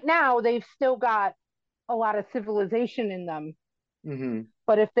 right now they've still got a lot of civilization in them, hmm,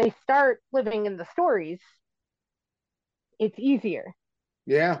 but if they start living in the stories, it's easier.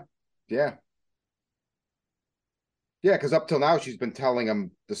 yeah, yeah. Yeah, because up till now she's been telling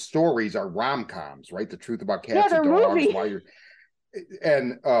them the stories are rom-coms, right? The truth about Yeah, cats and they're dogs, movies. why you're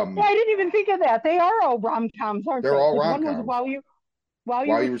and Yeah, I didn't even think of that. They are all rom-coms, aren't they're they? all Because one was rom-coms. while you While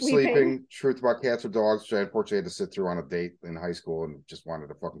were you were sleeping. sleeping, truth about cats or dogs, which I unfortunately had to sit through on a date in high school and just wanted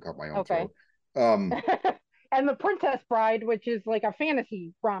to fucking cut my own Okay. throat. Um, And the Princess Bride, which is like a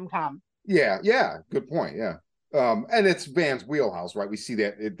fantasy rom-com. yeah, yeah, good point. Yeah. And it's Van's wheelhouse, right? We see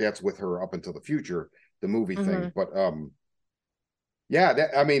that's with her up until the future, the movie Mm-hmm. thing. But yeah,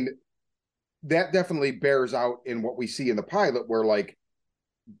 I mean, that definitely bears out in what we see in the pilot, where like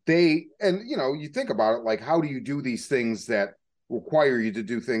you think about it, like how do you do these things that require you to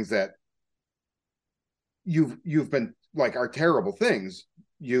do things that you've been like are terrible things.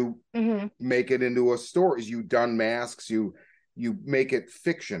 You Mm-hmm. make it into a story. You done masks. you make it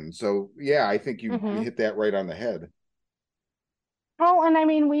fiction. So yeah, I think you hit that right on the head. Well, and I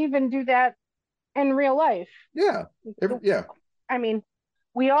mean, we even do that in real life. Yeah. Yeah. I mean,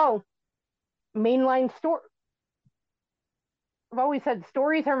 we all mainline story. I've always said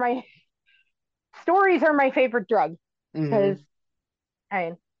stories are my favorite drug because Mm-hmm.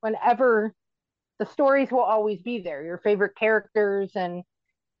 I whenever the stories will always be there, your favorite characters, and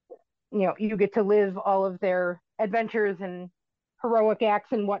you get to live all of their adventures and heroic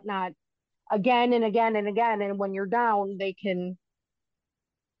acts and whatnot again and again and again. And when you're down,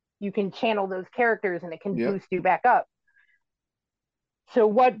 you can channel those characters and it can Yep. boost you back up. So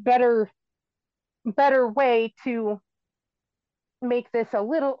what better way to make this a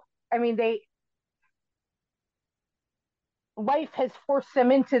little, I mean, they life has forced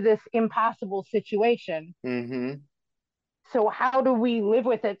them into this impossible situation. Mm-hmm. So how do we live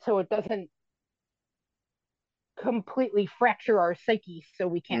with it so it doesn't completely fracture our psyche so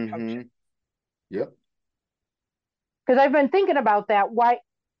we can't function? Mm-hmm. Yep. Because I've been thinking about that. Why,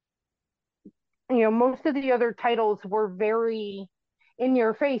 most of the other titles were very in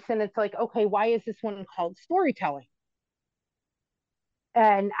your face, and it's like, okay, why is this one called storytelling?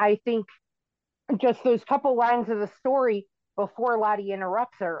 And I think just those couple lines of the story before Lottie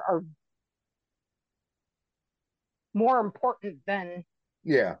interrupts are more important than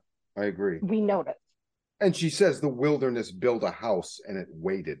Yeah, I agree. we notice. And she says the wilderness built a house and it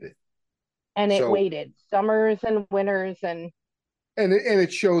waited. And it So waited summers and winters and and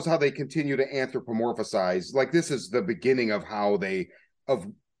it shows how they continue to anthropomorphize. Like this is the beginning of how they of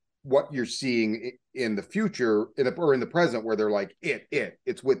what you're seeing in the future or in the present, where they're like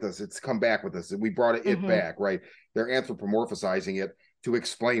it's with us, it's come back with us, and we brought it back, right? They're anthropomorphizing it to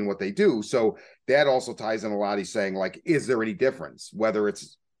explain what they do. So that also ties in a lot. He's saying, like, is there any difference whether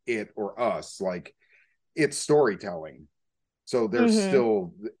it's it or us? Like, it's storytelling, so they're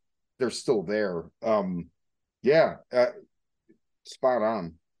still there. Yeah, spot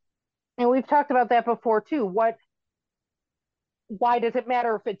on. and we've talked about that before too. Why does it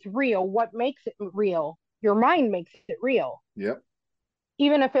matter if it's real? What makes it real? Your mind makes it real. Yep.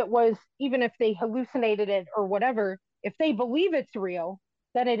 Even if they hallucinated it or whatever, if they believe it's real,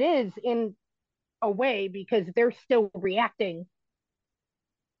 then it is in a way because they're still reacting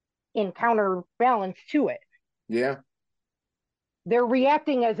in counterbalance to it. Yeah. They're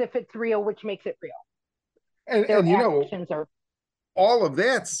reacting as if it's real, which makes it real. And Their actions are all of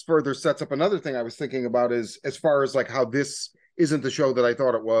that further sets up another thing I was thinking about, is as far as like how this isn't the show that I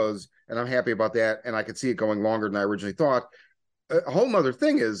thought it was, and I'm happy about that, and I could see it going longer than I originally thought. A whole nother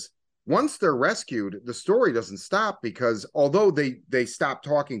thing is, once they're rescued, the story doesn't stop, because although they stop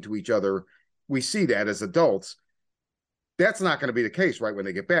talking to each other, we see that as adults. That's not going to be the case right when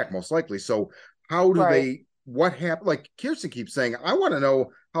they get back, most likely. So how do right. they, what happened? Like Kirsten keeps saying, I want to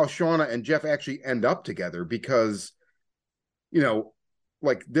know how Shauna and Jeff actually end up together, because you know,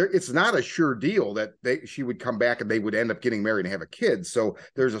 like there, it's not a sure deal that she would come back and they would end up getting married and have a kid. So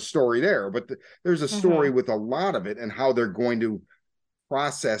there's a story there, but there's a story with a lot of it and how they're going to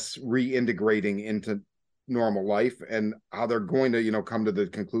process reintegrating into normal life, and how they're going to, come to the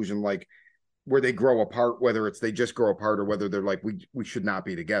conclusion, like where they grow apart, whether it's they just grow apart or whether they're like, we should not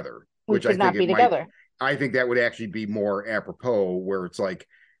be together, We which I should think not be it might, together. I think that would actually be more apropos, where it's like,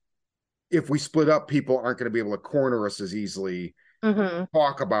 if we split up, people aren't going to be able to corner us as easily,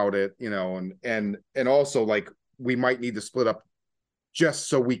 talk about it, and also, like, we might need to split up just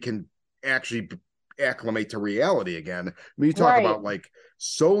so we can actually acclimate to reality again. I mean, you talk Right. about like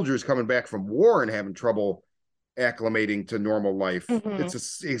soldiers coming back from war and having trouble acclimating to normal life.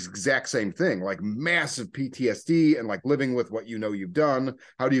 It's the exact same thing, like massive PTSD and like living with what you've done.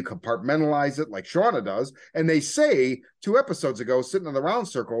 How do you compartmentalize it, like Shauna does? And they say 2 episodes ago, sitting in the round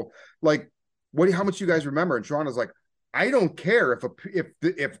circle, like, how much you guys remember? And Shauna's like, I don't care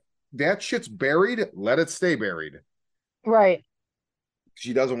if that shit's buried, let it stay buried. Right.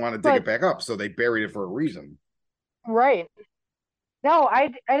 She doesn't want to dig But it back up, so they buried it for a reason. right. No,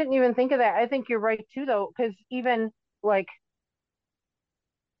 I didn't even think of that. I think you're right too, though, because even like,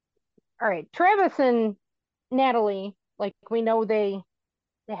 all right, Travis and Natalie, like we know they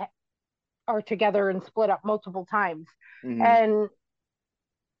are together and split up multiple times, Mm-hmm. and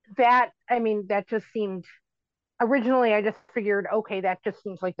that I mean that just seemed originally I just figured okay that just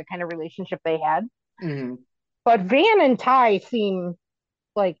seems like the kind of relationship they had, Mm-hmm. but Van and Ty seem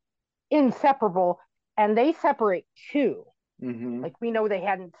like inseparable, and they separate too. Mm-hmm. Like we know they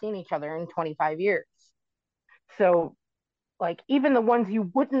hadn't seen each other in 25 years, so like even the ones you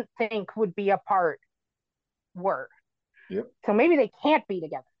wouldn't think would be apart were. Yep. So maybe they can't be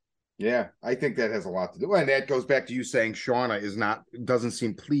together. Yeah, I think that has a lot to do. And that goes back to you saying Shauna doesn't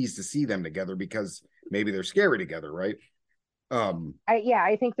seem pleased to see them together because maybe they're scary together, right? Um,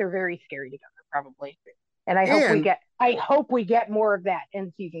 I think they're very scary together, probably. And and I hope we get more of that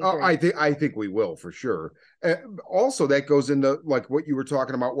in season three. I think we will for sure. Also, that goes into like what you were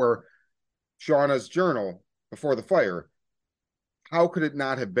talking about, where Shauna's journal before the fire. How could it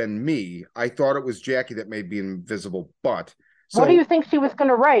not have been me? I thought it was Jackie that made me invisible, but What do you so think she was going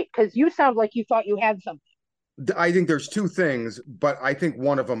to write? Because you sound like you thought you had something. I think there's two things, but I think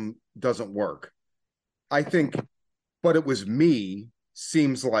one of them doesn't work. I think, but it was me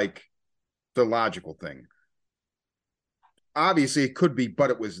seems like the logical thing. Obviously, it could be, but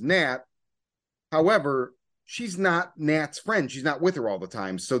it was Nat. However, she's not Nat's friend. She's not with her all the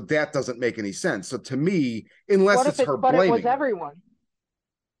time. So that doesn't make any sense. So to me, unless What it's if her but it was blaming her, everyone?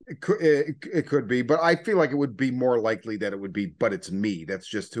 it could be, but I feel like it would be more likely that it would be, but it's me. That's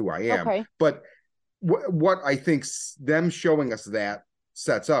just who I am. Okay. But what I think them showing us that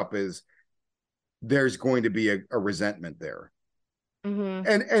sets up is there's going to be a resentment there.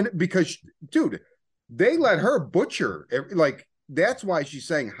 Mm-hmm. And because, dude, they let her butcher, like, that's why she's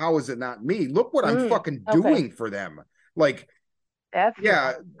saying, how is it not me? Look what I'm fucking Okay. doing for them. Like, That's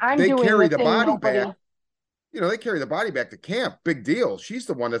yeah, I'm they doing carry the the thing body nobody. back. They carry the body back to camp. Big deal. She's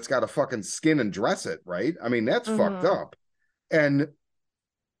the one that's got to fucking skin and dress it, right? I mean, that's fucked Mm-hmm. up. And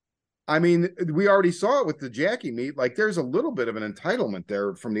I mean, we already saw it with the Jackie meet. Like, there's a little bit of an entitlement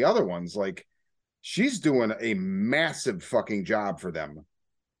there from the other ones. Like, she's doing a massive fucking job for them.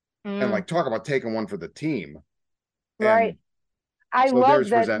 And Mm, like, talk about taking one for the team. right. And I so love there's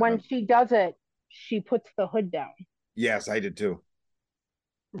that when resentment. she does it, she puts the hood down. Yes, I did too.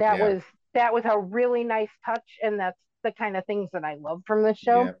 That Yeah. was that was a really nice touch, and that's the kind of things that I love from this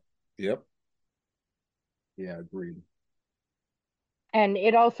show. Yeah. Yep. Yeah. Agreed. And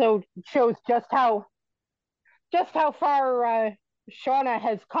it also shows just how far Shauna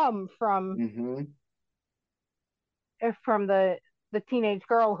has come Mm-hmm. from the teenage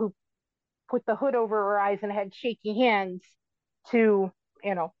girl who put the hood over her eyes and had shaky hands to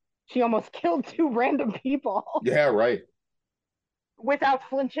she almost killed two random people Yeah. Right. without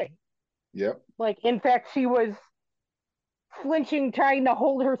flinching. Yep. Like in fact, she was flinching, trying to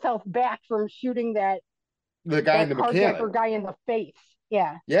hold herself back from shooting The guy in that the mechanic. carjacker guy in the face.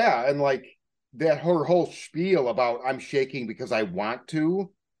 Yeah. Yeah. And like that, her whole spiel about I'm shaking because I want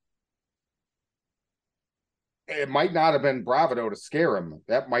to, it might not have been bravado to scare him.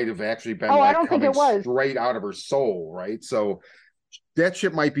 That might have actually been Oh, I like don't think coming it was. straight out of her soul, right? So that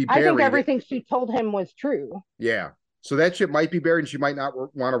shit might be I think buried. everything she told him was true. Yeah. So that shit might be buried and she might not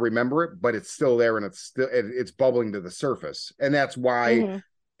want to remember it, but it's still there and it's bubbling to the surface. And that's why Mm-hmm.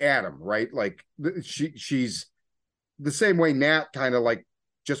 Adam, right? Like she's the same way Nat kind of like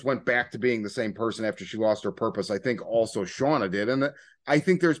just went back to being the same person after she lost her purpose. I think also Shauna did. And I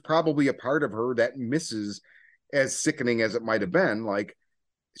think there's probably a part of her that misses, as sickening as it might have been. Like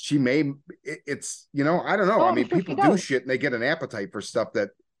she may, it's, I don't know. Oh, I I'm mean, sure she people do does. shit and they get an appetite for stuff that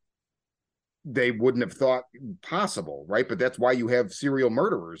they wouldn't have thought possible, right? But that's why you have serial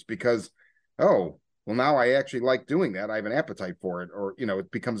murderers, because, oh, well, now I actually like doing that. I have an appetite for it, or,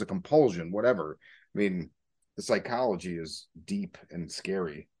 it becomes a compulsion, whatever. I mean, the psychology is deep and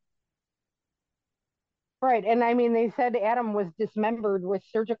scary. Right. And I mean, they said Adam was dismembered with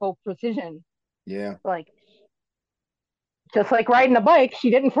surgical precision. Yeah. Like, just like riding a bike, she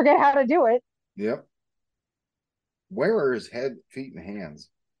didn't forget how to do it. Yep. Where are his head, feet, and hands?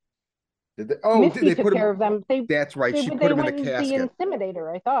 Did Misty they put took him? care of them. That's right. She put They him in the went in the casket.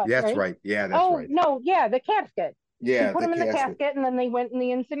 incinerator, I thought, That's right? right. Yeah, that's Oh, right. no, yeah, the casket. She Yeah, put the them in the casket. casket and then they went in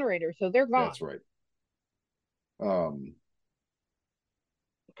the incinerator. So they're gone That's right. Um,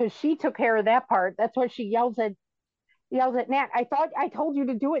 because she took care of that part. That's why she yells at Nat. I thought I told you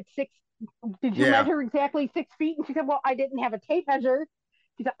to do it 6. Did you yeah. measure exactly 6 feet? And she said, well, I didn't have a tape measure.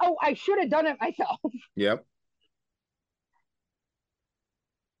 She said, oh, I should have done it myself. Yep.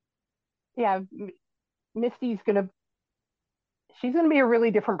 Yeah, Misty's gonna she's gonna be a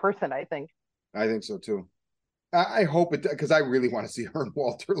really different person, I think. I think so too. I hope it, because I really want to see her and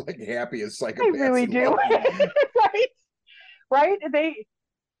Walter like happy as I psychopaths really in do. love. Right? Right?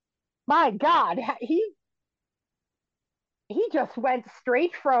 My God, he just went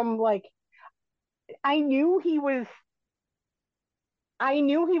straight from like I knew he was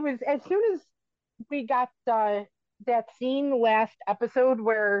as soon as we got that scene last episode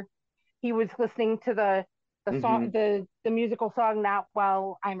where he was listening to the Mm-hmm. song the musical song Not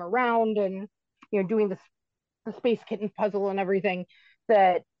While I'm Around, and doing the space kitten puzzle and everything,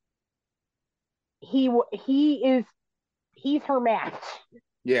 that he is he's her match.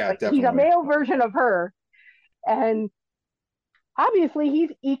 Yeah, Like he's a definitely. male version of her, and obviously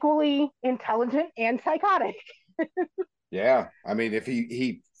he's equally intelligent and psychotic. Yeah, I mean, if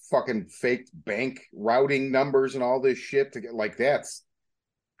he fucking faked bank routing numbers and all this shit to get like that's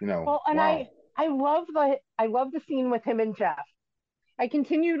Well, and wow. I love the scene with him and Jeff. I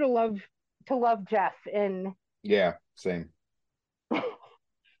continue to love Jeff, and Yeah, same.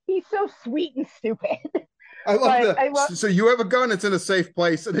 he's so sweet and stupid. I love But the I love so you have a gun, it's in a safe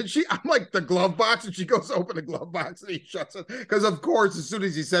place, and then I'm like the glove box, and she goes to open the glove box and he shuts it. Because of course, as soon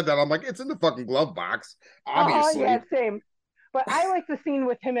as he said that, I'm like, it's in the fucking glove box, yeah, obviously. same. But I like the scene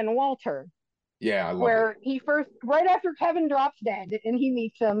with him and Walter, Yeah, I love it. where he first, right after Kevin drops dead, and he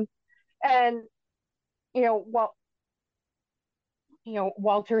meets him, and you know, well,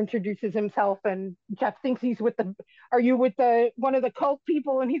 Walter introduces himself, and Jeff thinks he's with the, are you with the one of the cult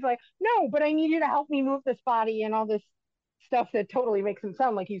people? And he's like, no, but I need you to help me move this body and all this stuff that totally makes him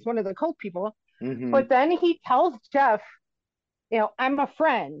sound like he's one of the cult people. Mm-hmm. But then he tells Jeff, I'm a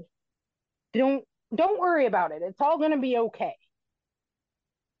friend. Don't don't worry about it. It's all gonna be okay.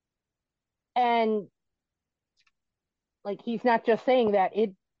 And like he's not just saying that,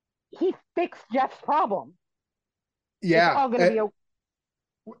 he fixed Jeff's problem. It's Yeah, all gonna be okay.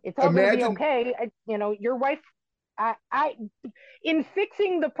 It's all gonna be imagine. okay. Your wife, I in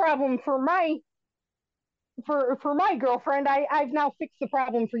fixing the problem for my girlfriend, I've now fixed the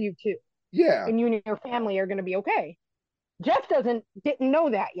problem for you too. Yeah, And you and your family are gonna be okay. Jeff didn't know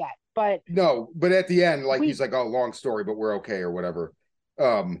that yet, but no, but at the end, like he's we like, oh, long story, but we're okay or whatever.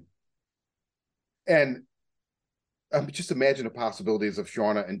 Um, and just imagine the possibilities of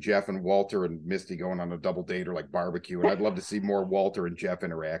Shauna and Jeff and Walter and Misty going on a double date or like barbecue. And I'd love to see more Walter and Jeff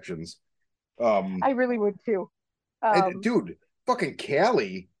interactions. Um, I really would too. dude, fucking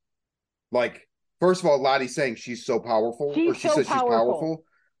Callie, like, first of all, Lottie's saying she's so powerful, or She's she so says she's powerful. powerful,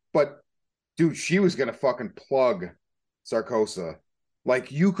 but dude, she was gonna fucking plug Sarkosa.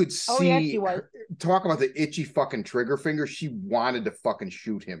 Like, you could Oh yeah, she see was. her talk about the itchy fucking trigger finger. She wanted to fucking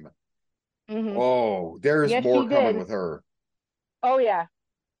shoot him. Hmm. Oh, there's Yes, more she coming did. with her. Oh yeah,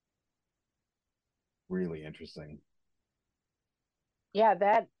 Really interesting. yeah.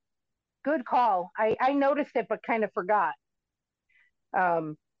 That good call. I noticed it, but kind of forgot.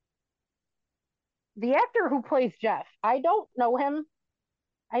 Um, the actor who plays Jeff, I don't know him.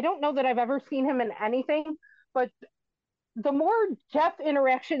 I don't know that I've ever seen him in anything. But the more Jeff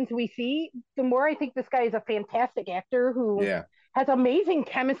interactions we see, the more I think this guy is a fantastic actor who Yeah. has amazing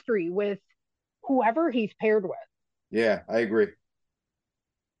chemistry with whoever he's paired with. Yeah, I agree.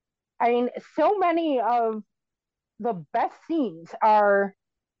 I mean, so many of the best scenes are,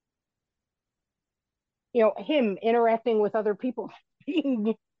 him interacting with other people.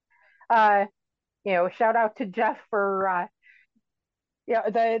 Being, uh, shout out to Jeff for,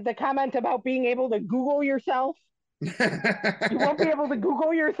 the comment about being able to Google yourself. You won't be able to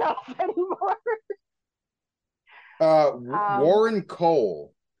Google yourself anymore. Um, Warren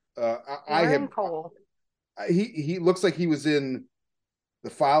Cole. I Warren have Cole. he looks like he was in The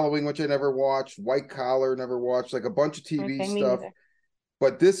Following, which I never watched, White Collar, never watched, like a bunch of TV Okay, me stuff. neither.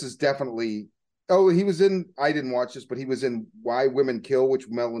 But this is definitely. Oh, he was in. I didn't watch this, but he was in Why Women Kill, which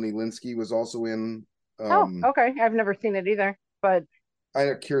Melanie Linsky was also in. Oh, okay. I've never seen it either, but I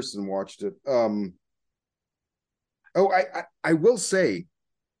know Kirsten watched it. Oh, I will say,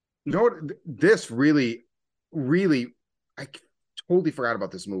 you know what? This really, really, I totally forgot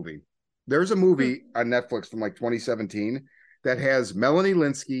about this movie. There's a hmm. movie on Netflix from like 2017 that has Melanie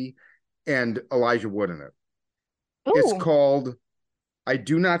Linsky and Elijah Wood in it. It's Ooh, called I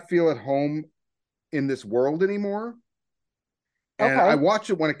Do Not Feel at Home in This World Anymore. And I okay. watched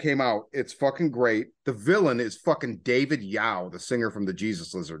it when it came out. It's fucking great. The villain is fucking David Yao, the singer from the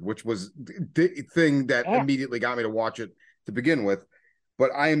Jesus Lizard, which was the thing that Damn. immediately got me to watch it to begin with.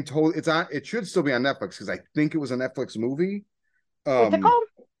 But I am told it's on. It should still be on Netflix because I think it was a Netflix movie. What's it Um, called?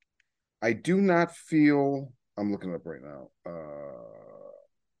 I do not feel. I'm looking it up right now.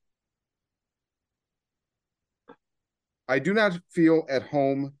 I do not feel at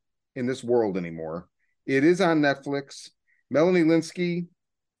home in this world anymore. It is on Netflix. Melanie Linsky,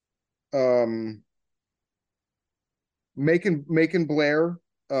 um, Macon Blair,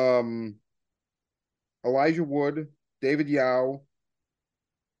 um, Elijah Wood, David Yao.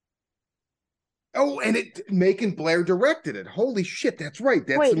 Oh, and Macon Blair directed it. Holy shit, that's right.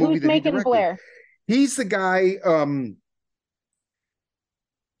 That's the Wait, movie who's that he Macon directed. Blair? He's the guy.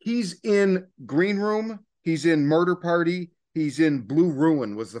 He's in Green Room. He's in Murder Party. He's in Blue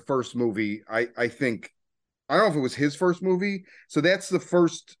Ruin. Was the first movie I think. I don't know if it was his first movie. So that's the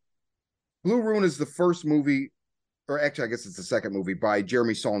first. Blue Ruin is the first movie, or actually, I guess it's the second movie by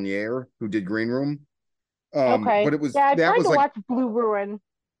Jeremy Saulnier, who did Green Room. Okay. But it was Yeah, I've that tried was to like watch Blue Ruin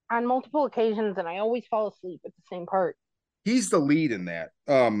on multiple occasions, and I always fall asleep at the same part. he's the lead in that.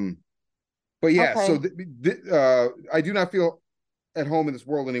 But yeah, so Okay. I do not feel at home in this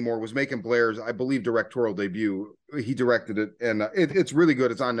world anymore was Macon Blair's, I believe, directorial debut. He directed it, and it's really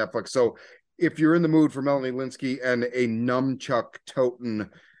good. It's on Netflix. So if you're in the mood for Melanie Linsky and a nunchuck toting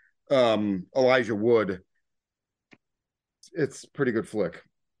Elijah Wood, it's a pretty good flick.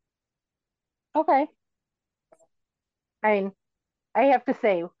 Okay. I mean, I have to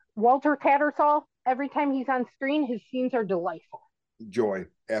say, Walter Tattersall, every time he's on screen, his scenes are delightful. Joy,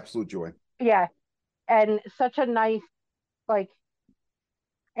 absolute joy. Yeah. And such a nice, like,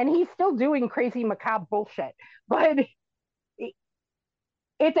 and he's still doing crazy macabre bullshit, but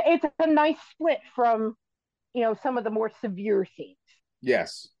it's a nice split from, some of the more severe scenes.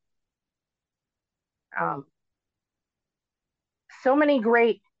 Yes. Um, so many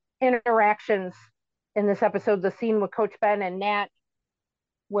great interactions in this episode. The scene with Coach Ben and Nat,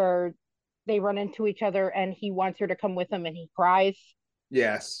 where they run into each other and he wants her to come with him and he cries.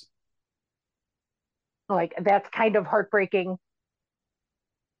 Yes. Like, that's kind of heartbreaking.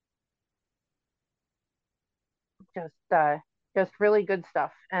 Just really good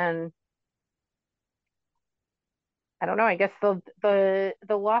stuff. And I don't know, I guess the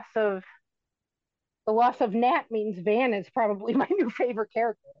loss of Nat means Van is probably my new favorite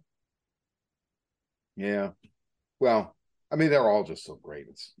character. Yeah. Well, I mean, they're all just so great.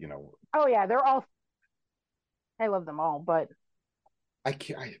 It's Oh yeah, I love them all, but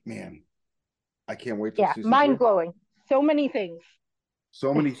man, I can't wait till yeah, season mind 3. blowing. So many things.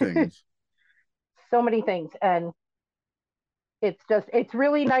 So many things. So many things. And it's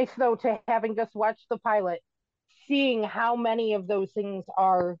really nice though to having just watched the pilot, seeing how many of those things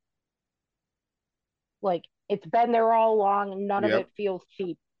are like it's been there all along, none of it Yep. feels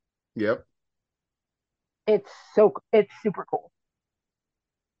cheap. Yep. It's super cool.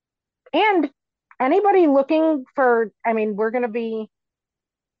 And anybody looking for, I mean, we're gonna be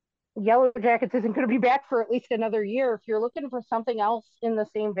Yellowjackets isn't going to be back for at least another year. If you're looking for something else in the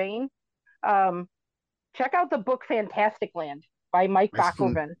same vein, um, check out the book Fantastic Land by Mike I still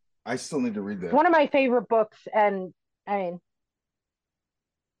Bachhoven. I still need to read It's that. one of my favorite books, and I mean,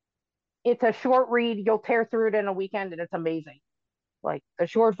 it's a short read. You'll tear through it in a weekend, and it's amazing. Like, the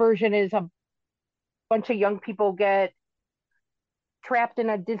short version is a bunch of young people get trapped in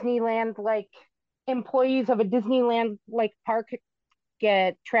a Disneyland, like employees of a Disneyland like park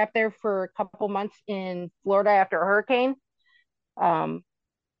get trapped there for a couple months in Florida after a hurricane. Um,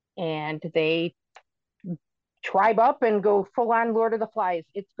 and they tribe up and go full on Lord of the Flies.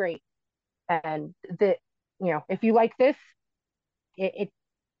 It's great. And if you like this, it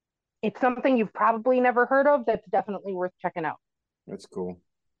it's something you've probably never heard of. That's definitely worth checking out. That's cool.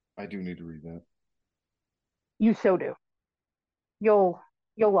 I do need to read that. You so do. You'll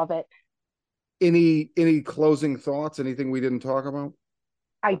you'll love it. Any closing thoughts? Anything we didn't talk about?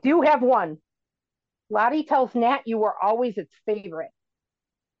 I do have one. Lottie tells Nat you were always its favorite.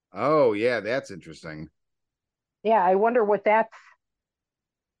 Oh yeah, that's interesting. Yeah, I wonder what that's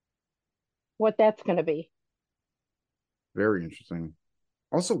going to be. Very interesting.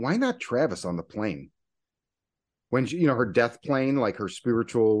 Also, why not Travis on the plane? When her death plane, like her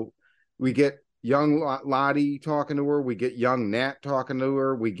spiritual, we get young Lottie talking to her, we get young Nat talking to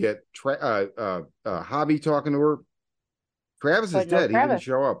her, we get Hobby talking to her. Travis is But no dead. He didn't Travis.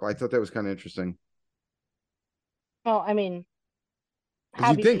 show up. I thought that was kind of interesting. Well, I mean,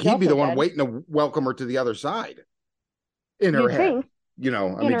 Because you'd think Hobby's he'd be also the one dead. waiting to welcome her to the other side in her You'd head. think I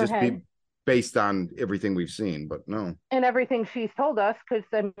in mean, her just head. be based on everything we've seen, but no. And everything she's told us, because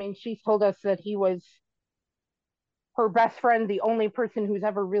I mean, she's told us that he was her best friend, the only person who's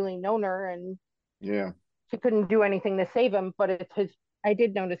ever really known her, and Yeah. she couldn't do anything to save him. But it's his. I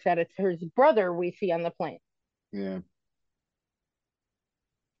did notice that it's his brother we see on the plane. Yeah.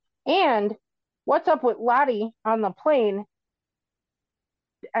 And what's up with Lottie on the plane?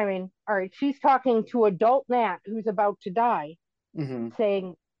 I mean, all right, she's talking to adult Nat who's about to die, Mm-hmm.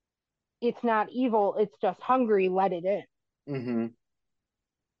 saying it's not evil, it's just hungry, let it in. Mm-hmm.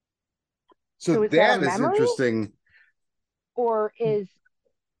 So So is that a that is memory, interesting. or is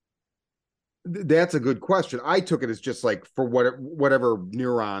That's a good question. I took it as just like for whatever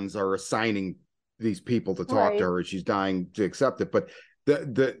neurons are assigning these people to talk to right? her as she's dying to accept it. But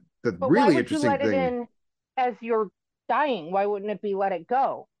the But why really would you interesting let it thing, in as you're dying? Why wouldn't it be let it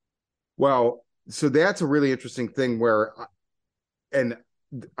go? well, so that's a really interesting thing where, and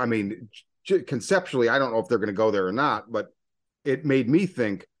I mean, conceptually, I don't know if they're going to go there or not, but it made me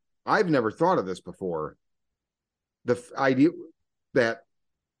think, I've never thought of this before. idea that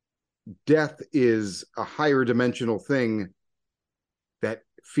death is a higher dimensional thing that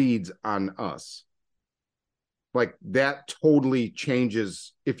feeds on us. Like that totally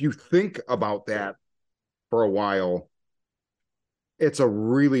changes. If you think about that for a while, it's a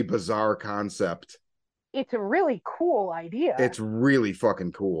really bizarre concept. It's a really cool idea. It's really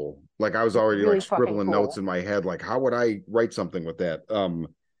fucking cool. Like I was It's already really like fucking scribbling cool. notes in my head, like how would I write something with that?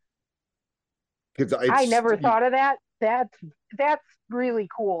 Because I never thought of that. That's really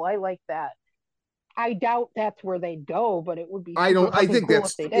cool. I like that. I doubt that's where they'd go, but it would be I super don't. I fucking think cool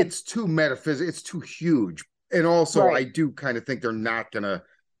if they did. it's too metaphysical. It's too huge, and also I Right. do kind of think they're not gonna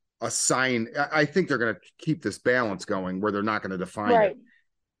assign. I think they're gonna keep this balance going where they're not gonna define it Right.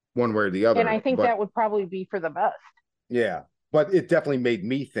 one way or the And I other. think But that would probably be for the best. yeah, but it definitely made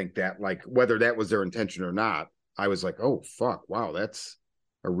me think that, like, whether that was their intention or not, I was like, oh fuck, wow, that's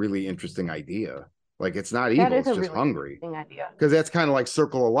a really interesting idea. Like, it's not That evil; is it's a just really hungry. interesting idea. Because that's kind of like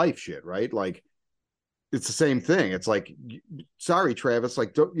circle of life shit, right? Like it's the same thing. It's like, sorry, Travis,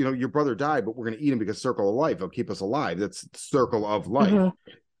 like, your brother died, but we're going to eat him because circle of life. It'll keep us alive. That's circle of life. Mhm.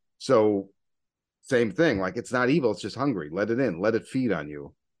 So same thing. Like it's not evil. It's just hungry. Let it in. Let it feed on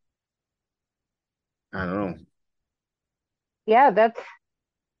you. I don't know. Yeah,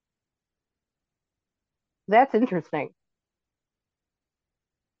 that's interesting.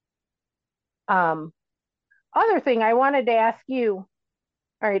 Um, Other thing I wanted to ask you,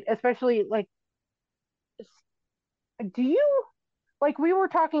 all right, especially like, do you like we were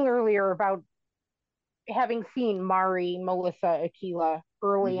talking earlier about having seen Mari, Melissa, Akila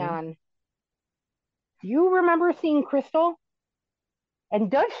early Mm-hmm. on. Do you remember seeing Crystal? And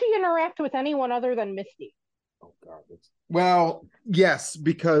does she interact with anyone other than Misty? Oh God. Well, yes,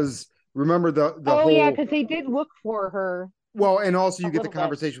 because remember the Oh yeah, whole. because they did look for her Well, and also a you get the little bit.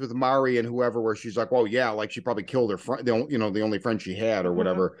 conversation with Mari and whoever, where she's like, "Well, yeah, like she probably killed her friend, the only friend she had, or Mm-hmm.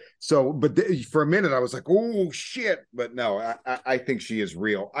 whatever." So, but for a minute, I was like, "Oh shit!" But no, I think she is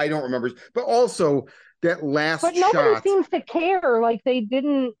real. I don't remember, but also that last But nobody shot. seems to care. Like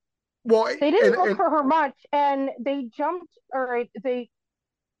Well, they and didn't look and for her much, and they jumped. All right, they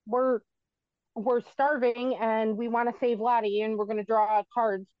were we're starving and we want to save Lottie and we're going to draw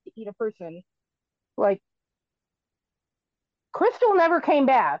cards to eat a person. Like Crystal never came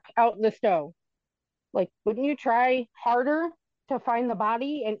back out in the snow. Like, wouldn't you try harder to find the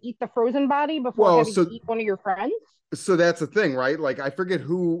body and eat the frozen body before well, having to so eat one of your friends? that's the thing, right? Like, I forget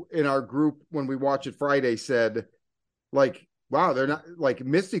who in our group when we watch it Friday said, like, wow, they're not like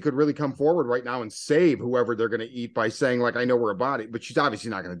Misty could really come forward right now and save whoever they're going to eat by saying, like, I know we're a body, but she's obviously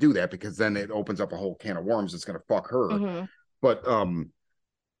not going to do that because then it opens up a whole can of worms that's going to fuck her. Mm-hmm. But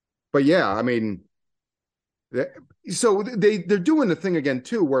but yeah, I mean, so they're doing the thing again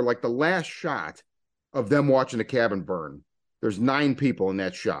too, where like the last shot of them watching the cabin burn, there's 9 people in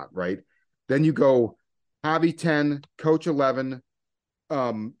that shot, right? Then you go Javi 10, Coach 11,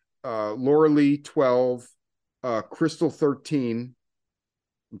 Laura Lee 12, Crystal 13.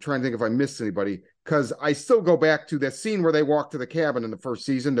 I'm trying to think if I missed anybody because I still go back to that scene where they walk to the cabin in the first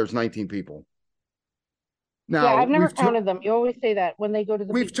season. There's 19 people. Yeah, Now I've never counted them. You always say that when they go to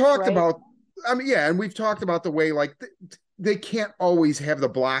the we've beach, talked right? about. I mean, yeah, and we've talked about the way like they can't always have the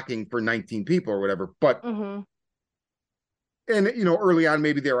blocking for 19 people or whatever. But Mm-hmm. and early on,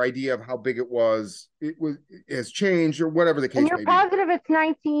 maybe their idea of how big it has changed or whatever the And case you're may be. positive it's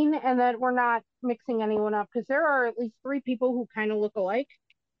 19 and that we're not mixing anyone up because there are at least 3 people who kind of look alike.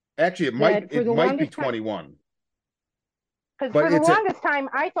 Actually, it might That for it the might be longest time, 21, because but for the longest time,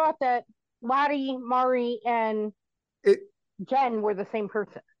 I thought that Lottie, Mari, and it Jen were the same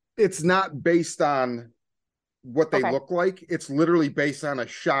person. it's not based on what they Okay. look like. It's literally based on a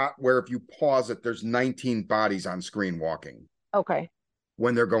shot where if you pause it, there's 19 bodies on screen walking Okay.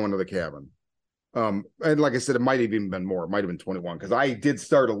 when they're going to the cabin. And like I said, it might have even been more. It might have been 21 because I did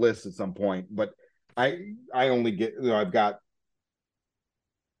start a list at some point, but I only get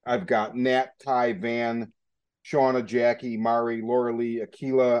I've got Nat, Ty, Van, Shauna, Jackie, Mari, Laura Lee,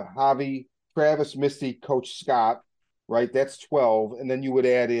 Akila, Javi, Travis, Misty, Coach Scott, right? That's 12. And then you would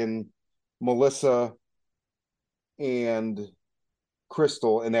add in Melissa and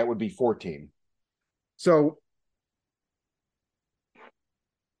Crystal, and that would be 14. So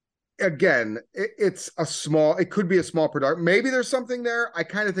again, it could be a small production. Maybe there's something there. I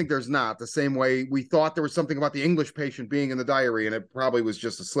kind of think there's not. The same way we thought there was something about the English patient being in the diary, and it probably was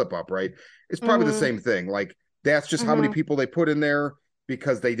just a slip up, right? It's probably the Mm-hmm. same thing. Like that's just how many Mm-hmm. people they put in there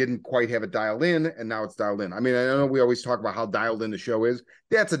because they didn't quite have it dialed in, and now it's dialed in. I mean, I know we always talk about how dialed in the show is.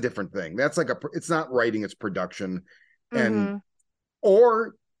 That's a different thing. That's like it's not writing, it's production, and Mm-hmm.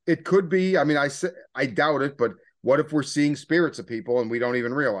 or it could be. I mean, I doubt it, but What if we're seeing spirits of people and we don't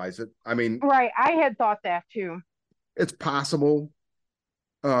even realize it? I mean, Right. I had thought that too. it's possible.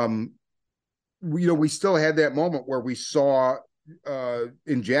 We still had that moment where we saw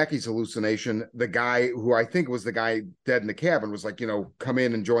in Jackie's hallucination, the guy who I think was the guy dead in the cabin was like, come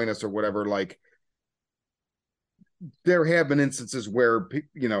in and join us or whatever. Like, there have been instances where,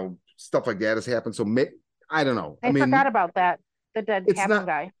 stuff like that has happened. So I don't know. I forgot about that. The dead it's cabin not,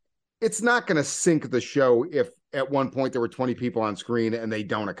 guy. It's not going to sink the show if at one point there were 20 people on screen and they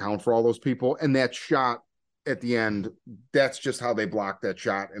don't account for all those people. And that shot at the end, that's just how they block that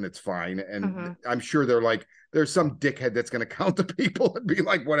shot and it's fine. And I'm sure they're like, there's some dickhead that's going to count the people and be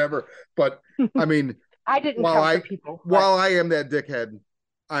like, whatever. But I mean, I didn't count the people. While I am that dickhead,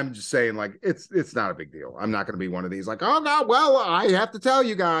 I'm just saying, like, it's not a big deal. I'm not going to be one of these like, oh no, well, I have to tell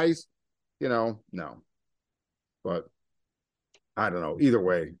you guys, no. But I don't know. Either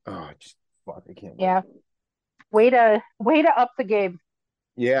way, just fuck, I can't wait. Yeah. Way to up the game.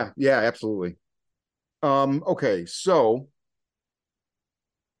 Yeah, absolutely. Okay, so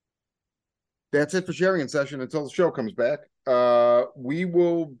that's it for sharing session until the show comes back. We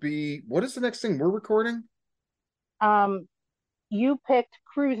will be, what is the next thing we're recording? You picked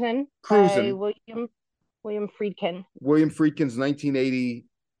Cruisin' by William Friedkin. William Friedkin's 1980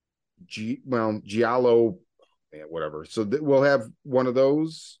 Giallo, whatever. So we'll have one of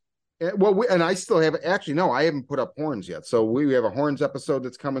those. And I still have, actually, no, I haven't put up Horns yet. So we have a Horns episode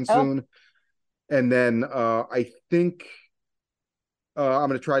that's coming soon. And then I think I'm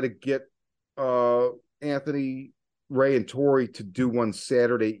going to try to get Anthony, Ray, and Tori to do one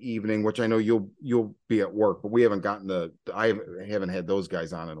Saturday evening, which I know you'll be at work, but we haven't gotten I haven't had those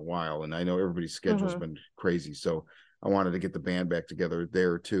guys on in a while, and I know everybody's schedule's been crazy, so I wanted to get the band back together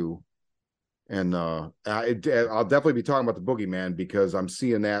there too. And I'll definitely be talking about the Boogeyman because I'm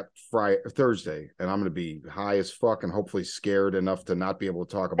seeing that Thursday, and I'm going to be high as fuck and hopefully scared enough to not be able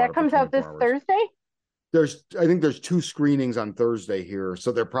to talk about it. That comes out this Thursday? I think there's 2 screenings on Thursday here,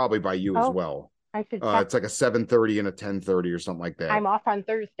 so they're probably by you as well. I should it's like a 7:30 and a 10:30 or something like that. I'm off on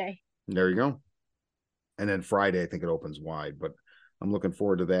Thursday. There you go. And then Friday, I think it opens wide, but I'm looking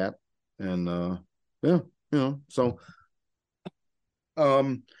forward to that. And so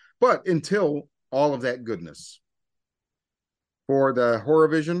but until all of that goodness, for the Horror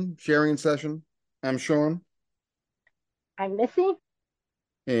Vision sharing session, I'm Sean. I'm Missy.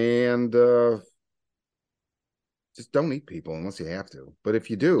 And just don't eat people unless you have to. But if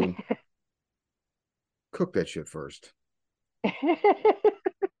you do, cook that shit first.